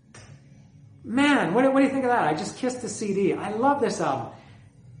 Man, what do you think of that? I just kissed the CD. I love this album.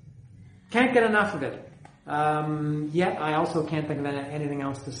 Can't get enough of it. Yet I also can't think of anything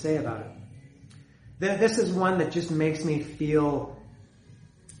else to say about it. This is one that just makes me feel,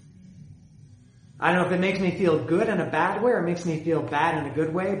 I don't know if it makes me feel good in a bad way or it makes me feel bad in a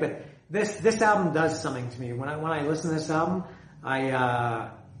good way, but this album does something to me. When I listen to this album,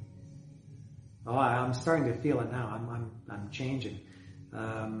 I'm starting to feel it now. I'm changing.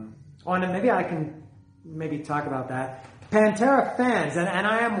 Oh, and maybe I can maybe talk about that. Pantera fans, and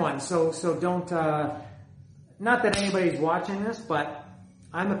I am one, so don't, not that anybody's watching this, but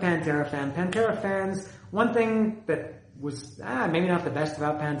I'm a Pantera fan. Pantera fans, one thing that was maybe not the best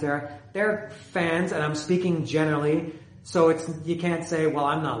about Pantera, they're fans, and I'm speaking generally, so you can't say, well,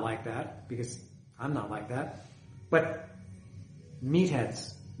 I'm not like that, because I'm not like that. But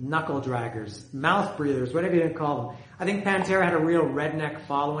meatheads, knuckle draggers, mouth breathers, whatever you call them. I think Pantera had a real redneck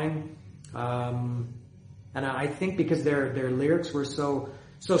following, and I think because their lyrics were so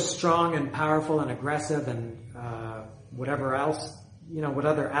strong and powerful and aggressive and whatever else, what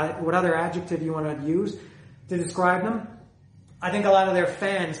other adjective you want to use to describe them, I think a lot of their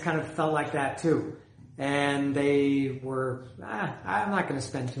fans kind of felt like that too. And they were, I'm not going to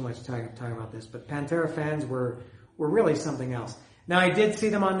spend too much time talking about this, but Pantera fans were really something else. Now, I did see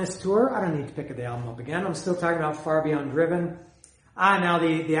them on this tour. I don't need to pick the album up again. I'm still talking about Far Beyond Driven. Now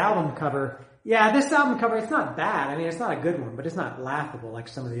the album cover. Yeah, this album cover, it's not bad. I mean, it's not a good one, but it's not laughable like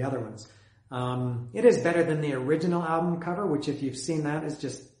some of the other ones. It is better than the original album cover, which if you've seen that, is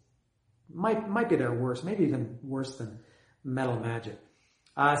just, might be their worst, maybe even worse than Metal Magic.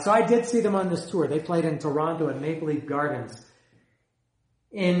 So I did see them on this tour. They played in Toronto at Maple Leaf Gardens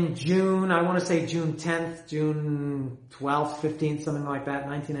in June, I want to say June 10th, June 12th, 15th, something like that,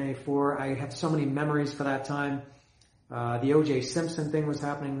 1994. I have so many memories for that time. The O.J. Simpson thing was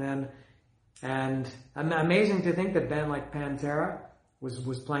happening then. And amazing to think that a band like Pantera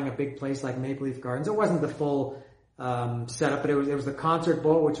was playing a big place like Maple Leaf Gardens. It wasn't the full setup, but it was the concert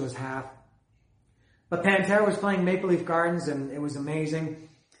bowl, which was half. But Pantera was playing Maple Leaf Gardens, and it was amazing.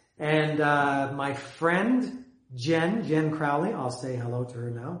 And my friend Jen Crowley, I'll say hello to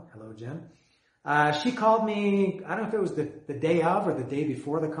her now. Hello, Jen. She called me, I don't know if it was the day of or the day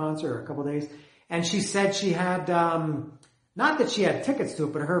before the concert or a couple days, and she said she had, not that she had tickets to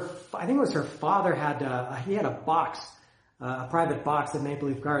it, but I think it was her father he had a box, a private box at Maple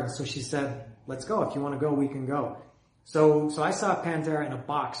Leaf Gardens. So she said, let's go. If you want to go, we can go. So I saw Pantera in a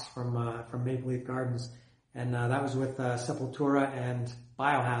box from Maple Leaf Gardens, and that was with Sepultura and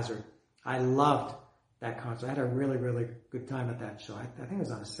Biohazard. I loved that concert. I had a really, really good time at that show. I think it was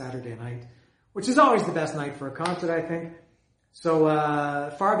on a Saturday night, which is always the best night for a concert, I think. So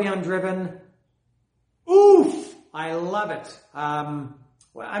Far Beyond Driven, oof! I love it.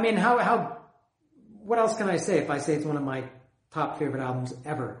 I mean, what else can I say if I say it's one of my top favorite albums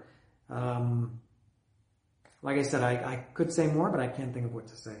ever? Like I said, I could say more, but I can't think of what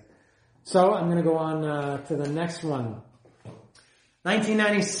to say. So I'm going to go on to the next one.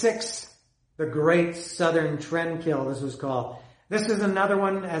 1996, The Great Southern Trendkill, this was called. This is another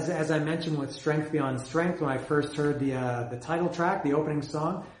one, as I mentioned, with Strength Beyond Strength, when I first heard the title track, the opening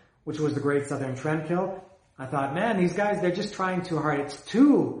song, which was The Great Southern Trendkill. I thought, man, these guys, they're just trying too hard. It's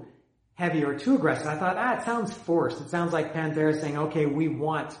too heavy or too aggressive. I thought, it sounds forced. It sounds like Pantera saying, okay, we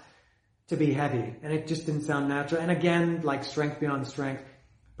want to be heavy. And it just didn't sound natural. And again, like Strength Beyond Strength,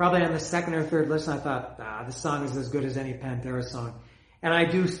 probably on the second or third listen, I thought, this song is as good as any Pantera song. And I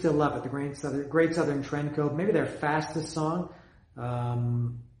do still love it. The Great Southern Trendkill, maybe their fastest song.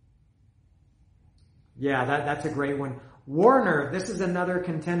 That's a great one. Warner, this is another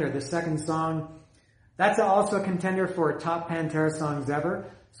contender. The second song, that's also a contender for top Pantera songs ever.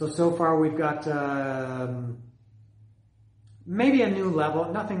 So far we've got maybe a new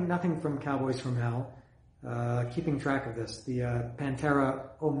level. Nothing from Cowboys from Hell. Keeping track of this, the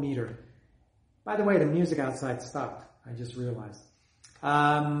Pantera-o-meter. By the way, the music outside stopped. I just realized.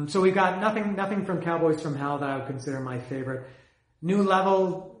 So we've got nothing from Cowboys from Hell that I would consider my favorite. New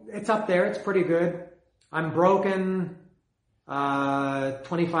level, it's up there. It's pretty good. I'm Broken,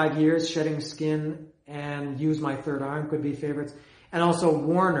 25 Years, Shedding Skin, and Use My Third Arm could be favorites. And also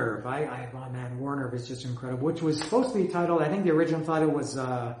War Nerve. War Nerve is just incredible, which was supposed to be titled, I think the original title was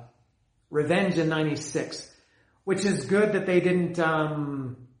Revenge in 96, which is good that they didn't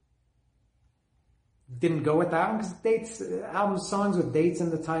go with that one, because songs with dates in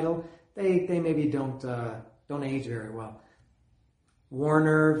the title, they maybe don't age very well. War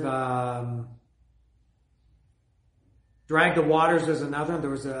Nerve, Drag the Waters was another. There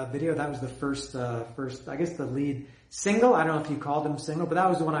was a video, that was the first, I guess the lead single. I don't know if you called them single, but that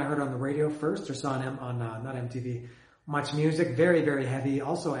was the one I heard on the radio first, or saw on not MTV, Much Music. Very, very heavy.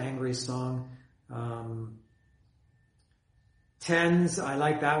 Also angry song. Tens, I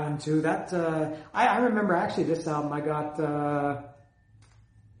like that one too. That, I remember actually this album I got,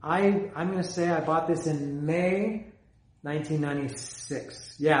 I'm gonna say I bought this in May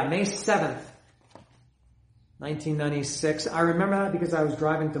 1996. Yeah, May 7th. 1996. I remember that because I was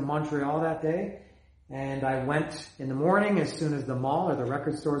driving to Montreal that day, And I went in the morning as soon as the mall or the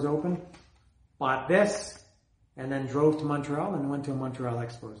record stores opened, bought this, and then drove to Montreal and went to a Montreal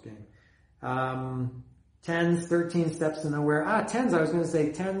Expos game. Tens, 13 Steps to Nowhere. Tens, I was going to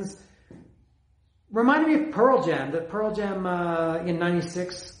say Tens. Reminded me of Pearl Jam. That Pearl Jam in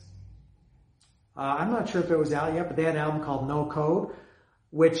 96. I'm not sure if it was out yet, but they had an album called No Code,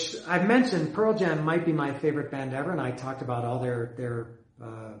 which I've mentioned. Pearl Jam might be my favorite band ever, and I talked about all their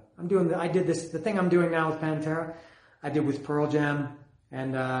the thing I'm doing now with Pantera, I did with Pearl Jam,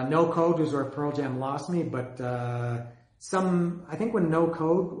 and No Code was where Pearl Jam lost me, but I think when No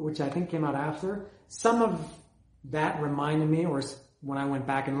Code, which I think came out after, some of that reminded me, or when I went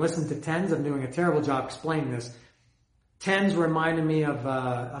back and listened to Tens, I'm doing a terrible job explaining this, Tens reminded me of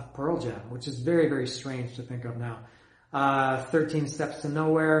Pearl Jam, which is very, very strange to think of now. 13 Steps to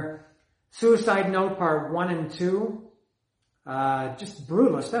Nowhere, Suicide Note Part 1 and 2, just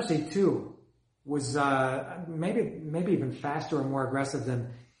brutal, especially 2, was maybe even faster or more aggressive than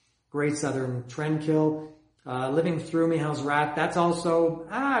Great Southern Trendkill. Living Through Me, Hell's Wrath, that's also,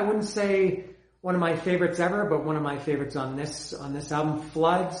 I wouldn't say one of my favorites ever, but one of my favorites on this album.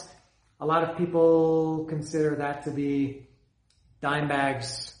 Floods, a lot of people consider that to be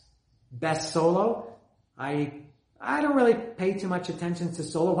Dimebag's best solo. I don't really pay too much attention to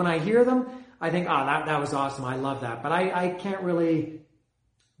solo. When I hear them, I think, that was awesome. I love that. But I can't really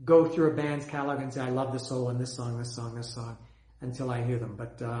go through a band's catalog and say, I love the solo in this song, this song, this song, until I hear them.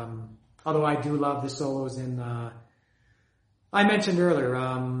 But, although I do love the solos in, I mentioned earlier,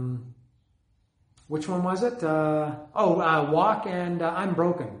 which one was it? Walk and I'm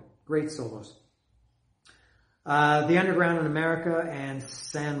Broken. Great solos. The Underground in America and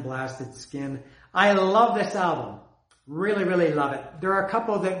Sandblasted Skin. I love this album. Really, really love it. There are a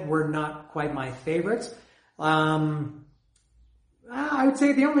couple that were not quite my favorites. I would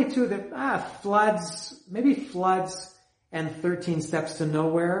say the only two that, Floods and 13 Steps to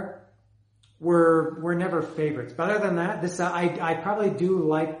Nowhere were never favorites. But other than that, this, I probably do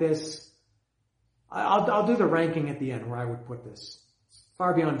like this. I'll do the ranking at the end where I would put this.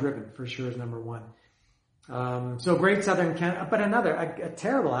 Far Beyond Driven for sure is number 1. So Great Southern Canada, but a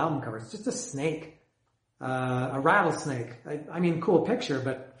terrible album cover. It's just a snake. A rattlesnake. I mean, cool picture,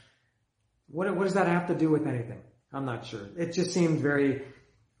 but what does that have to do with anything? I'm not sure. It just seemed very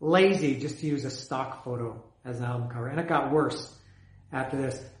lazy just to use a stock photo as an album cover. And it got worse after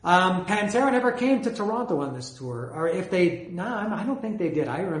this. Pantera never came to Toronto on this tour. Or if I don't think they did.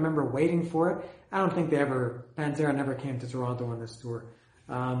 I remember waiting for it. I don't think Pantera never came to Toronto on this tour.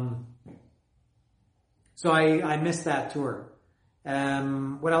 So I missed that tour.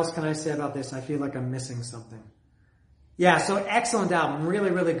 What else can I say about this? I feel like I'm missing something. Yeah, so excellent album. Really,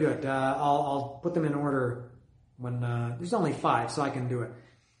 really good. I'll put them in order when, there's only 5, so I can do it.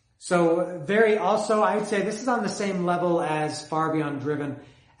 So I would say this is on the same level as Far Beyond Driven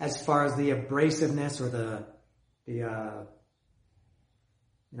as far as the abrasiveness or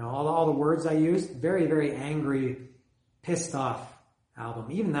all the words I used. Very, very angry, pissed off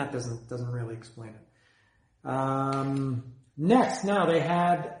album. Even that doesn't really explain it. Next, now they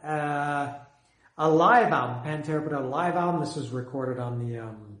had a live album. Pantera put out a live album. This was recorded on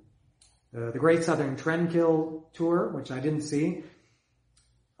the Great Southern Trendkill tour, which I didn't see.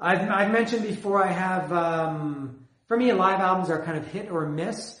 I've mentioned before. I have for me, live albums are kind of hit or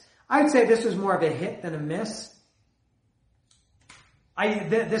miss. I'd say this was more of a hit than a miss.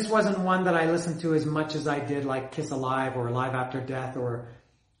 This wasn't one that I listened to as much as I did like Kiss Alive or Live After Death or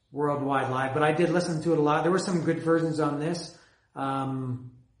Worldwide Live, but I did listen to it a lot. There were some good versions on this. The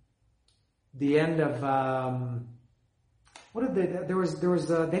end of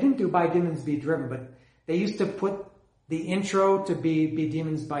they didn't do By Demons Be Driven, but they used to put the intro to be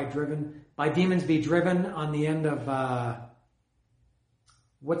Demons By Demons Be Driven on the end of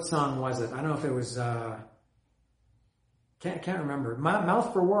what song was it? I don't know if it was can't remember.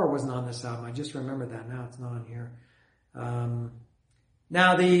 Mouth for War wasn't on this album. I just remembered that now. It's not on here.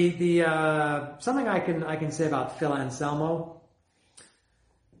 Now the something I can say about Phil Anselmo,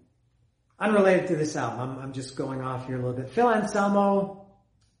 unrelated to this album. I'm just going off here a little bit. Phil Anselmo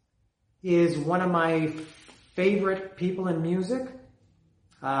is one of my favorite people in music,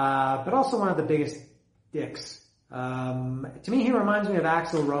 but also one of the biggest dicks. To me, he reminds me of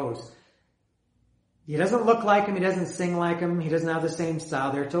Axl Rose. He doesn't look like him. He doesn't sing like him. He doesn't have the same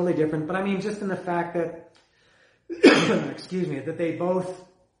style. They're totally different. But I mean, just in the fact that excuse me, that they both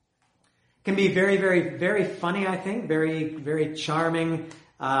can be very, very, very funny, I think. Very, very charming,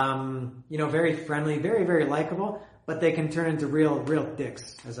 very friendly, very, very likable, but they can turn into real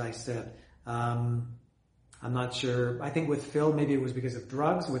dicks, as I said. I'm not sure. I think with Phil, maybe it was because of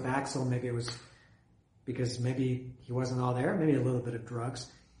drugs. With Axl, maybe it was because maybe he wasn't all there, maybe a little bit of drugs.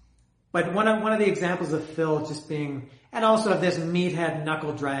 But one of the examples of Phil just being, and also of this meathead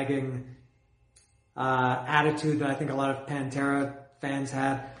knuckle dragging attitude that I think a lot of Pantera fans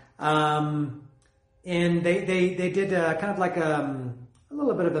have. And they did kind of like a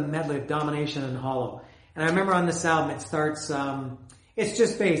little bit of a medley of Domination and Hollow. And I remember on this album it starts, it's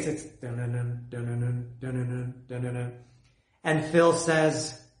just bass. It's dun-dun-dun, dun-dun-dun, dun-dun-dun, dun-dun-dun. And Phil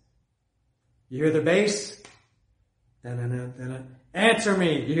says, "You hear the bass? Dun-dun-dun, dun-dun. Answer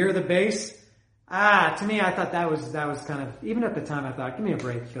me. You hear the bass?" To me, I thought that was kind of, even at the time, I thought, give me a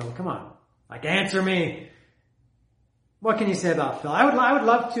break, Phil. Come on. Like, answer me. What can you say about Phil? I would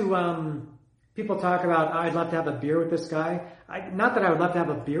love to, people talk about, I'd love to have a beer with this guy. Not that I would love to have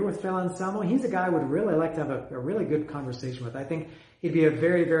a beer with Phil Anselmo. He's a guy I would really like to have a really good conversation with. I think he'd be a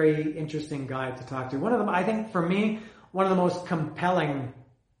very, very interesting guy to talk to. One of them, I think for me, one of the most compelling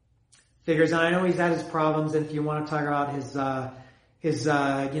figures, and I know he's had his problems, and if you want to talk about his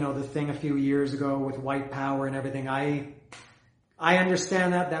the thing a few years ago with white power and everything, I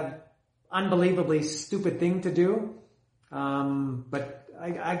understand that unbelievably stupid thing to do. But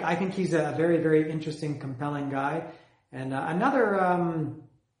I think he's a very, very interesting, compelling guy. And another,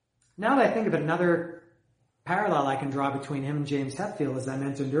 now that I think of it, another parallel I can draw between him and James Hetfield, as I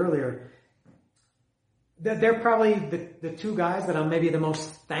mentioned earlier, they're probably the two guys that I'm maybe the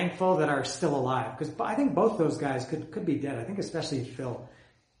most thankful that are still alive. Because I think both those guys could be dead. I think especially Phil.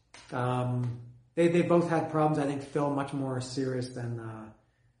 They both had problems. I think Phil much more serious than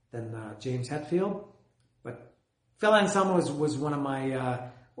James Hetfield. But Phil Anselmo was one of my,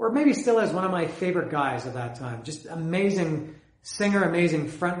 or maybe still is one of my favorite guys of that time. Just amazing singer, amazing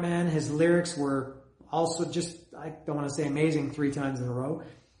frontman. His lyrics were also just, I don't want to say amazing 3 times in a row.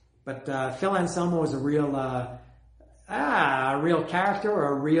 But Phil Anselmo was a real character, or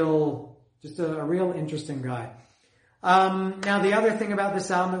a real interesting guy. Now the other thing about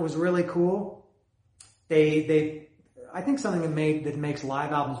this album that was really cool, I think something that makes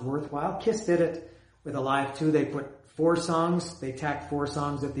live albums worthwhile. Kiss did it with a Live 2. They put 4 songs. They tacked 4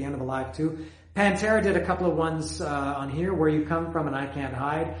 songs at the end of a Live 2. Pantera did a couple of ones on here, Where You Come From and I Can't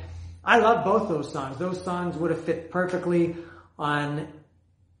Hide. I love both those songs. Those songs would have fit perfectly on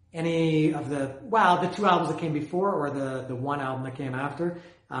any of the 2 albums that came before, or the 1 album that came after.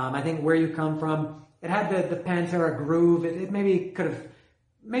 I think Where You Come From, it had the Pantera groove. It maybe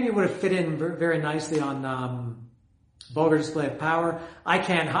would have fit in very nicely on Vulgar Display of Power. I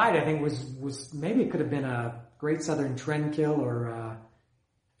Can't Hide, I think was maybe it could have been a Great Southern Trendkill or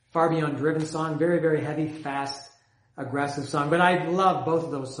Far Beyond Driven song. Very, very heavy, fast, aggressive song. But I love both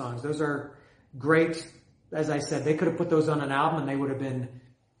of those songs. Those are great. As I said, they could have put those on an album and they would have been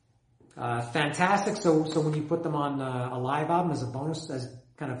fantastic. So when you put them on a live album as a bonus, as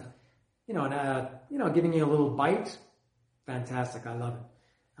kind of, giving you a little bite, fantastic. I love it.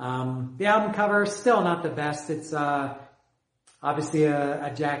 The album cover, still not the best. It's obviously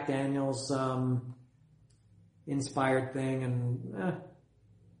a Jack Daniels inspired thing, and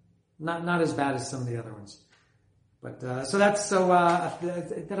not as bad as some of the other ones. But did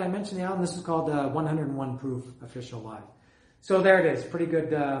I mention the album? This is called 101 Proof Official Live. So there it is, pretty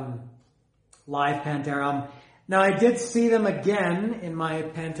good live Pantera album. Now I did see them again in my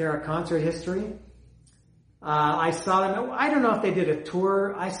Pantera concert history. I saw them, I don't know if they did a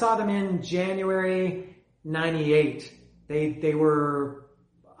tour. I saw them in January 98. They were,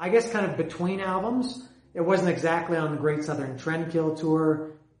 I guess, kind of between albums. It wasn't exactly on the Great Southern Trendkill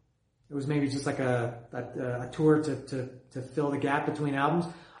tour. It was maybe just like a tour to fill the gap between albums.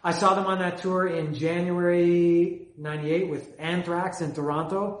 I saw them on that tour in January 98 with Anthrax in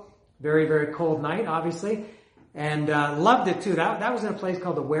Toronto. Very, very cold night, obviously. And loved it too. That was in a place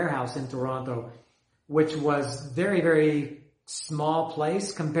called the Warehouse in Toronto, which was very, very small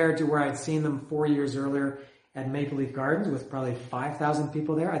place compared to where I'd seen them 4 years earlier at Maple Leaf Gardens with probably 5,000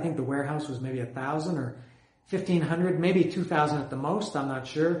 people there. I think the Warehouse was maybe 1,000 or 1,500, maybe 2,000 at the most. I'm not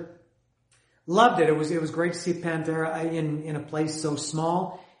sure. Loved it. It was great to see Pantera in a place so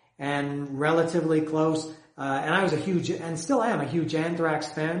small and relatively close. And I was and still am a huge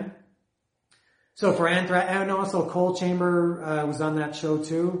Anthrax fan. So for Anthrax, and also Coal Chamber was on that show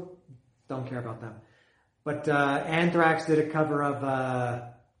too. Don't care about them. But Anthrax did a cover of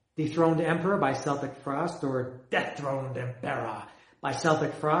Dethroned Emperor by Celtic Frost, or Dethroned Emperor by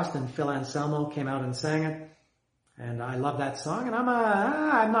Celtic Frost, and Phil Anselmo came out and sang it. And I love that song, and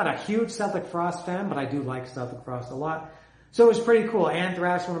I'm not a huge Celtic Frost fan, but I do like Celtic Frost a lot. So it was pretty cool.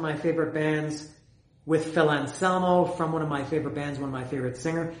 Anthrax, one of my favorite bands, with Phil Anselmo from one of my favorite bands, one of my favorite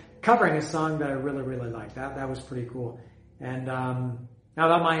singer, covering a song that I really, really like. That was pretty cool. And now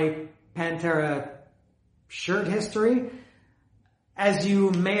about my Pantera shirt history. As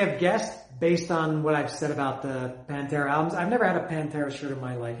you may have guessed, based on what I've said about the Pantera albums, I've never had a Pantera shirt in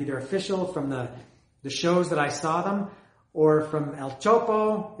my life, either official from the shows that I saw them, or from El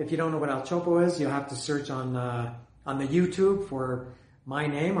Chopo. If you don't know what El Chopo is, you'll have to search on the YouTube for my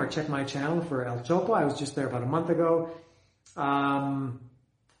name or check my channel for El Chopo. I was just there about a month ago.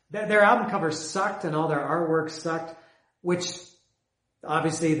 Their album covers sucked and all their artwork sucked, which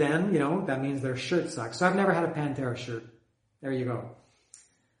obviously then, that means their shirt sucks. So I've never had a Pantera shirt. There you go.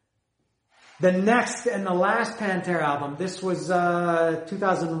 The next and the last Pantera album, this was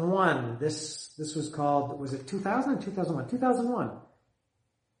 2001. This was called, was it 2000 or 2001? 2001.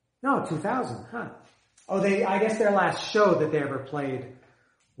 No, 2000, huh? Oh, I guess their last show that they ever played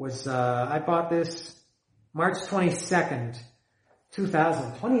was, I bought this March 22nd,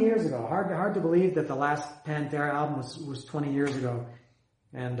 2000, 20 years ago. Hard to believe that the last Pantera album was 20 years ago.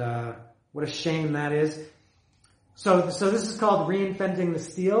 And, what a shame that is. So this is called Reinventing the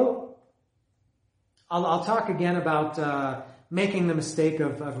Steel. I'll talk again about, making the mistake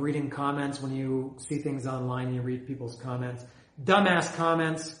of reading comments when you see things online, you read people's comments. Dumbass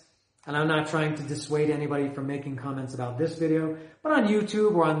comments. And I'm not trying to dissuade anybody from making comments about this video, but on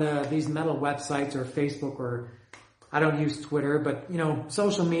YouTube or on these metal websites or Facebook, or I don't use Twitter, but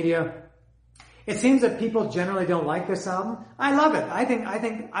social media. It seems that people generally don't like this album. I love it.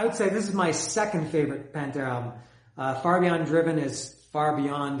 I would say this is my second favorite Pantera album. Far Beyond Driven is far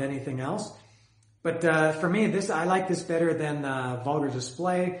beyond anything else. But for me, I like this better than Vulgar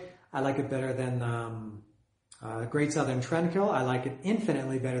Display. I like it better than Great Southern Trendkill. I like it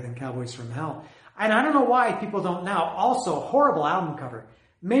infinitely better than Cowboys from Hell. And I don't know why people don't now. Also, horrible album cover.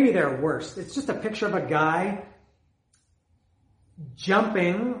 Maybe they're worse. It's just a picture of a guy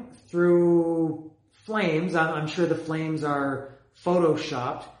jumping through flames. I'm sure the flames are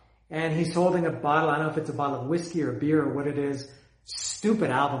photoshopped. And he's holding a bottle. I don't know if it's a bottle of whiskey or beer or what it is.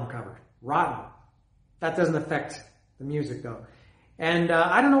 Stupid album cover. Rotten. That doesn't affect the music though. And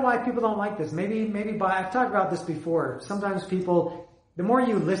I don't know why people don't like this. Maybe I've talked about this before. Sometimes people, the more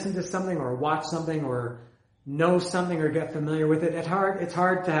you listen to something or watch something or know something or get familiar with it, it's hard for it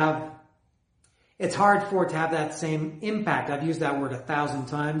to have that same impact. I've used that word 1,000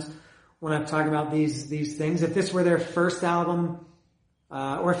 times when I'm talking about these things. If this were their first album,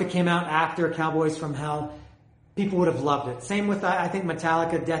 or if it came out after Cowboys from Hell, people would have loved it. Same with, I think,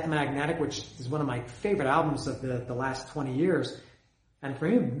 Metallica, Death Magnetic, which is one of my favorite albums of the last 20 years. And for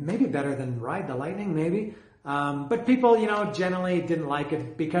me, maybe better than Ride the Lightning, maybe. But people, generally didn't like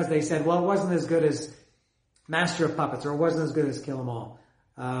it because they said, well, it wasn't as good as Master of Puppets, or it wasn't as good as Kill 'Em All.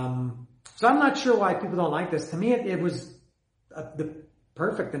 So I'm not sure why people don't like this. To me, it was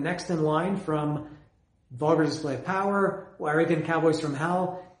the next in line from Vulgar Display of Power, or even Cowboys from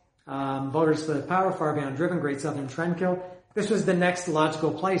Hell, Vulgar Display of Power, Far Beyond Driven, Great Southern Trendkill. This was the next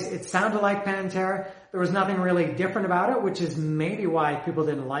logical place. It sounded like Pantera. There was nothing really different about it, which is maybe why people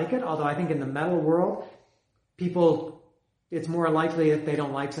didn't like it. Although I think in the metal world, it's more likely if they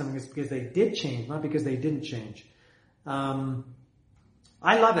don't like something, it's because they did change, not because they didn't change. I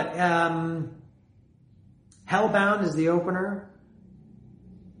love it. Hellbound is the opener.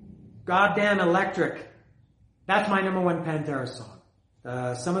 Goddamn Electric. That's my number one Pantera song.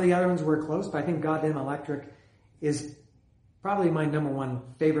 Some of the other ones were close, but I think Goddamn Electric is probably my number one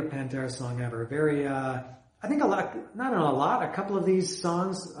favorite Pantera song ever. I think a couple of these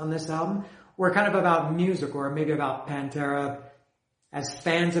songs on this album were kind of about music, or maybe about Pantera as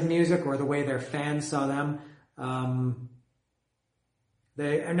fans of music, or the way their fans saw them. And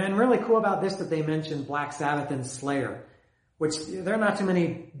then really cool about this that they mentioned Black Sabbath and Slayer, which there are not too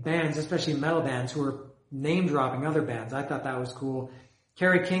many bands, especially metal bands, who are name dropping other bands. I thought that was cool.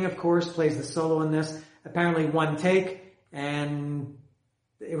 Kerry King, of course, plays the solo in this. Apparently one take, and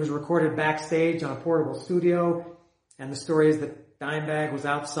it was recorded backstage on a portable studio. And the story is that Dimebag was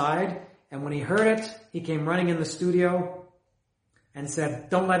outside, and when he heard it, he came running in the studio and said,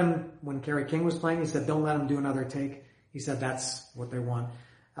 don't let him, when Kerry King was playing, he said, don't let him do another take. He said that's what they want.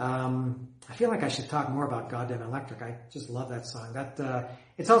 I feel like I should talk more about Goddamn Electric. I just love that song.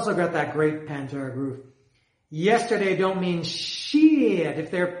 It's also got that great Pantera groove. Yesterday don't mean shit.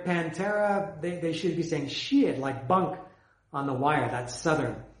 If they're Pantera, they should be saying shit, like bunk on the wire. That's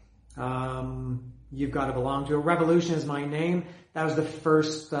Southern. You've Got to Belong to It. Revolution Is My Name. That was the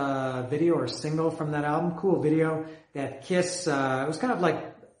first video or single from that album. Cool video. That Kiss, it was kind of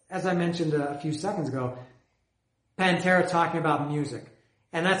like, as I mentioned a few seconds ago, Pantera talking about music.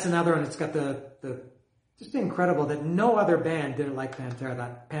 And that's another one. It's got the just incredible that no other band did it like Pantera,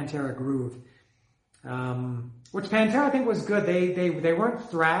 that Pantera groove. Which Pantera I think was good. They weren't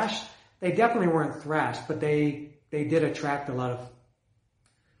thrash. They definitely weren't thrash, but they did attract a lot of,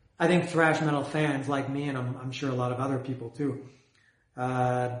 I think, thrash metal fans like me, and I'm sure a lot of other people too.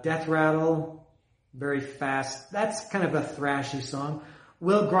 Death Rattle, very fast. That's kind of a thrashy song.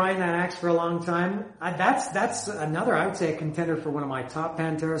 Will Grind That Axe for a Long Time. That's another, I would say, a contender for one of my top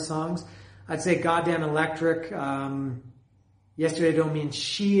Pantera songs. I'd say Goddamn Electric. Yesterday Don't Mean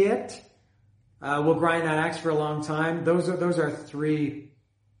Shit. Will Grind That Axe for a Long Time. Those are three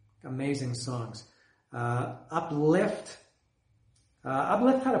amazing songs. Uplift.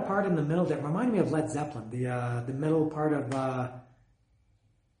 Uplift had a part in the middle that reminded me of Led Zeppelin. The middle part of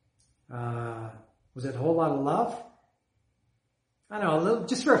was it Whole Lot of Love? I don't know, a little,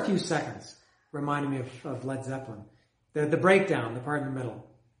 just for a few seconds, reminded me of Led Zeppelin. The breakdown, the part in the middle.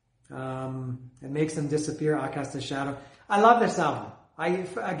 It makes them disappear. I Cast a Shadow. I love this album.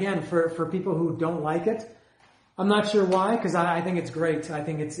 Again, for people who don't like it, I'm not sure why, because I think it's great. I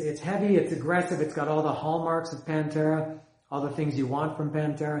think it's heavy, it's aggressive, it's got all the hallmarks of Pantera, all the things you want from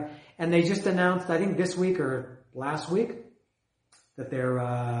Pantera. And they just announced, I think this week or last week, that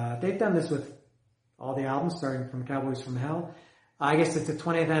they've done this with all the albums, starting from Cowboys from Hell. I guess it's the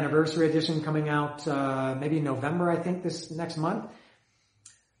 20th anniversary edition coming out maybe in November, I think, this next month.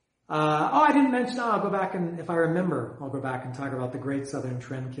 I didn't mention, I'll go back and, if I remember, I'll go back and talk about the Great Southern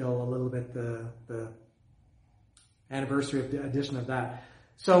Trendkill a little bit, the anniversary edition of that.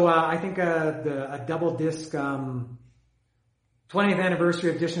 So I think a double disc 20th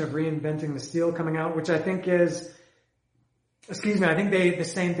anniversary edition of Reinventing the Steel coming out, which I think is, I think the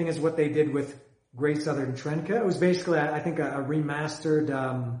same thing as what they did with Great Southern Trendkill. It was basically, I think, a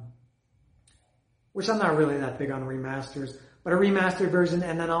remastered, which I'm not really that big on remasters, but a remastered version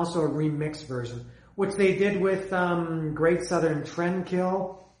and then also a remixed version, which they did with Great Southern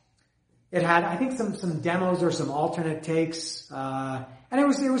Trendkill. It had, I think, some demos or some alternate takes, and it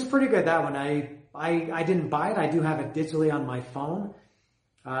was pretty good, that one. I didn't buy it. I do have it digitally on my phone,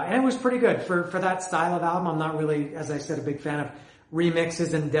 and it was pretty good for that style of album. I'm not really, as I said, a big fan of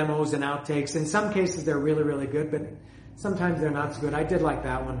remixes and demos and outtakes. In some cases, they're really, really good, but sometimes they're not so good. I did like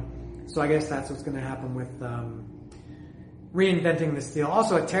that one. So I guess that's what's going to happen with Reinventing the Steel.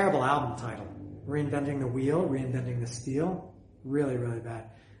 Also a terrible album title. Reinventing the Wheel, Reinventing the Steel. Really, really bad.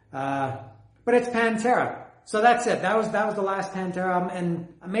 But it's Pantera. So that's it. That was the last Pantera album. And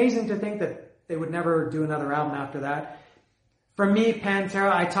amazing to think that they would never do another album after that. For me,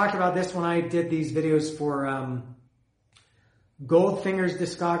 Pantera, I talked about this when I did these videos for Goldfinger's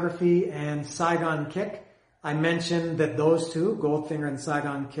discography and Saigon Kick. I mentioned that those two, Goldfinger and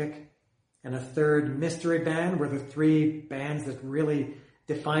Saigon Kick, and a third mystery band, were the three bands that really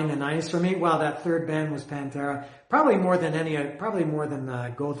defined the 90s for me. Well, that third band was Pantera. Probably more than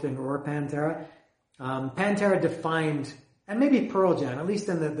Goldfinger or Pantera. Pantera defined, and maybe Pearl Jam, at least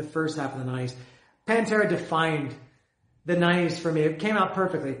in the first half of the 90s, Pantera defined the 90s for me. It came out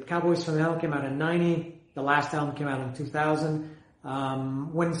perfectly. Cowboys from Hell came out in 90. The last album came out in 2000.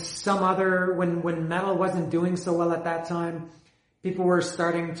 When metal wasn't doing so well at that time, people were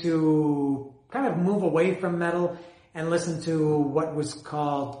starting to kind of move away from metal and listen to what was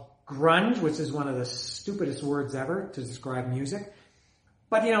called grunge, which is one of the stupidest words ever to describe music.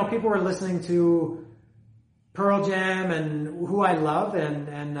 But, people were listening to Pearl Jam and who I love and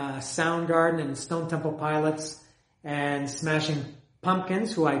Soundgarden and Stone Temple Pilots and Smashing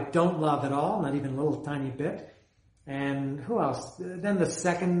Pumpkins, who I don't love at all, not even a little tiny bit. And who else? Then the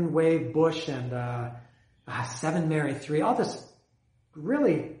second wave Bush and Seven Mary Three. All this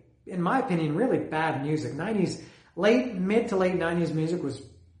really, in my opinion, really bad music. Mid to late 90s music was,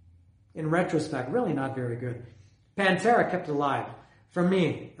 in retrospect, really not very good. Pantera kept it alive. For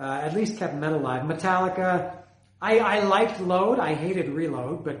me, at least kept metal alive. Metallica, I liked Load. I hated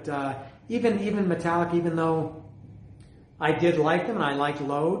Reload, but even Metallica, even though I did like them and I liked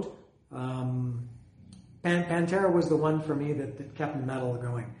Load, Pantera was the one for me that kept metal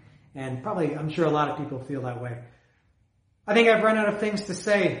going. And probably, I'm sure a lot of people feel that way. I think I've run out of things to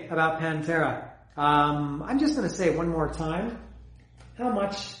say about Pantera. I'm just going to say one more time how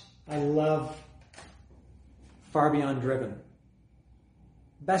much I love Far Beyond Driven.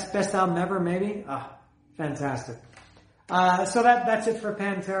 Best album ever, maybe? Fantastic. So that's it for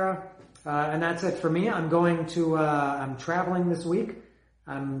Pantera. And that's it for me. I'm traveling this week.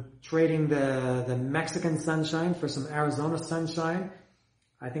 I'm trading the Mexican sunshine for some Arizona sunshine.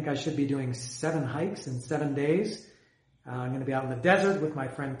 I think I should be doing 7 hikes in 7 days. I'm going to be out in the desert with my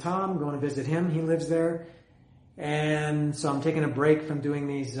friend Tom, going to visit him. He lives there. And so I'm taking a break from doing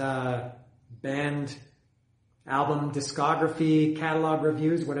these band album discography, catalog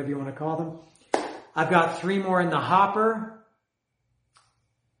reviews, whatever you want to call them. I've got 3 more in the hopper.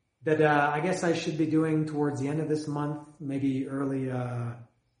 that I guess I should be doing towards the end of this month, maybe early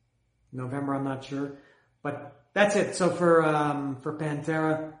November, I'm not sure. But that's it. So for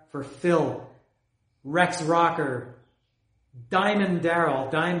Pantera, for Phil, Rex Rocker, Dimebag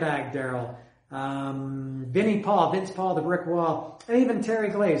Daryl, Vince Paul, The Brick Wall, and even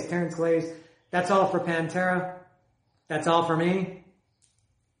Terrence Glaze. That's all for Pantera. That's all for me.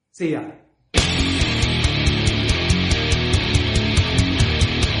 See ya.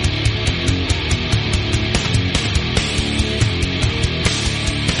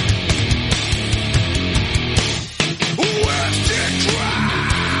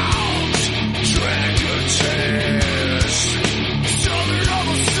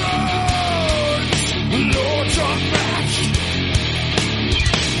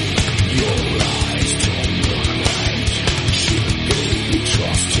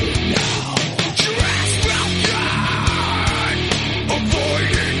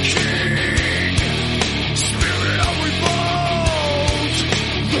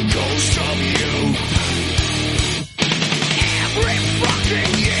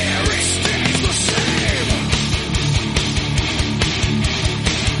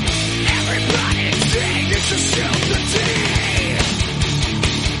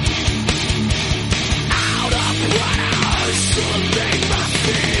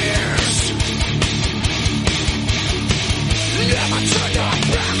 Never turn our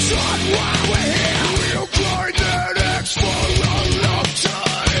backs on why we're here.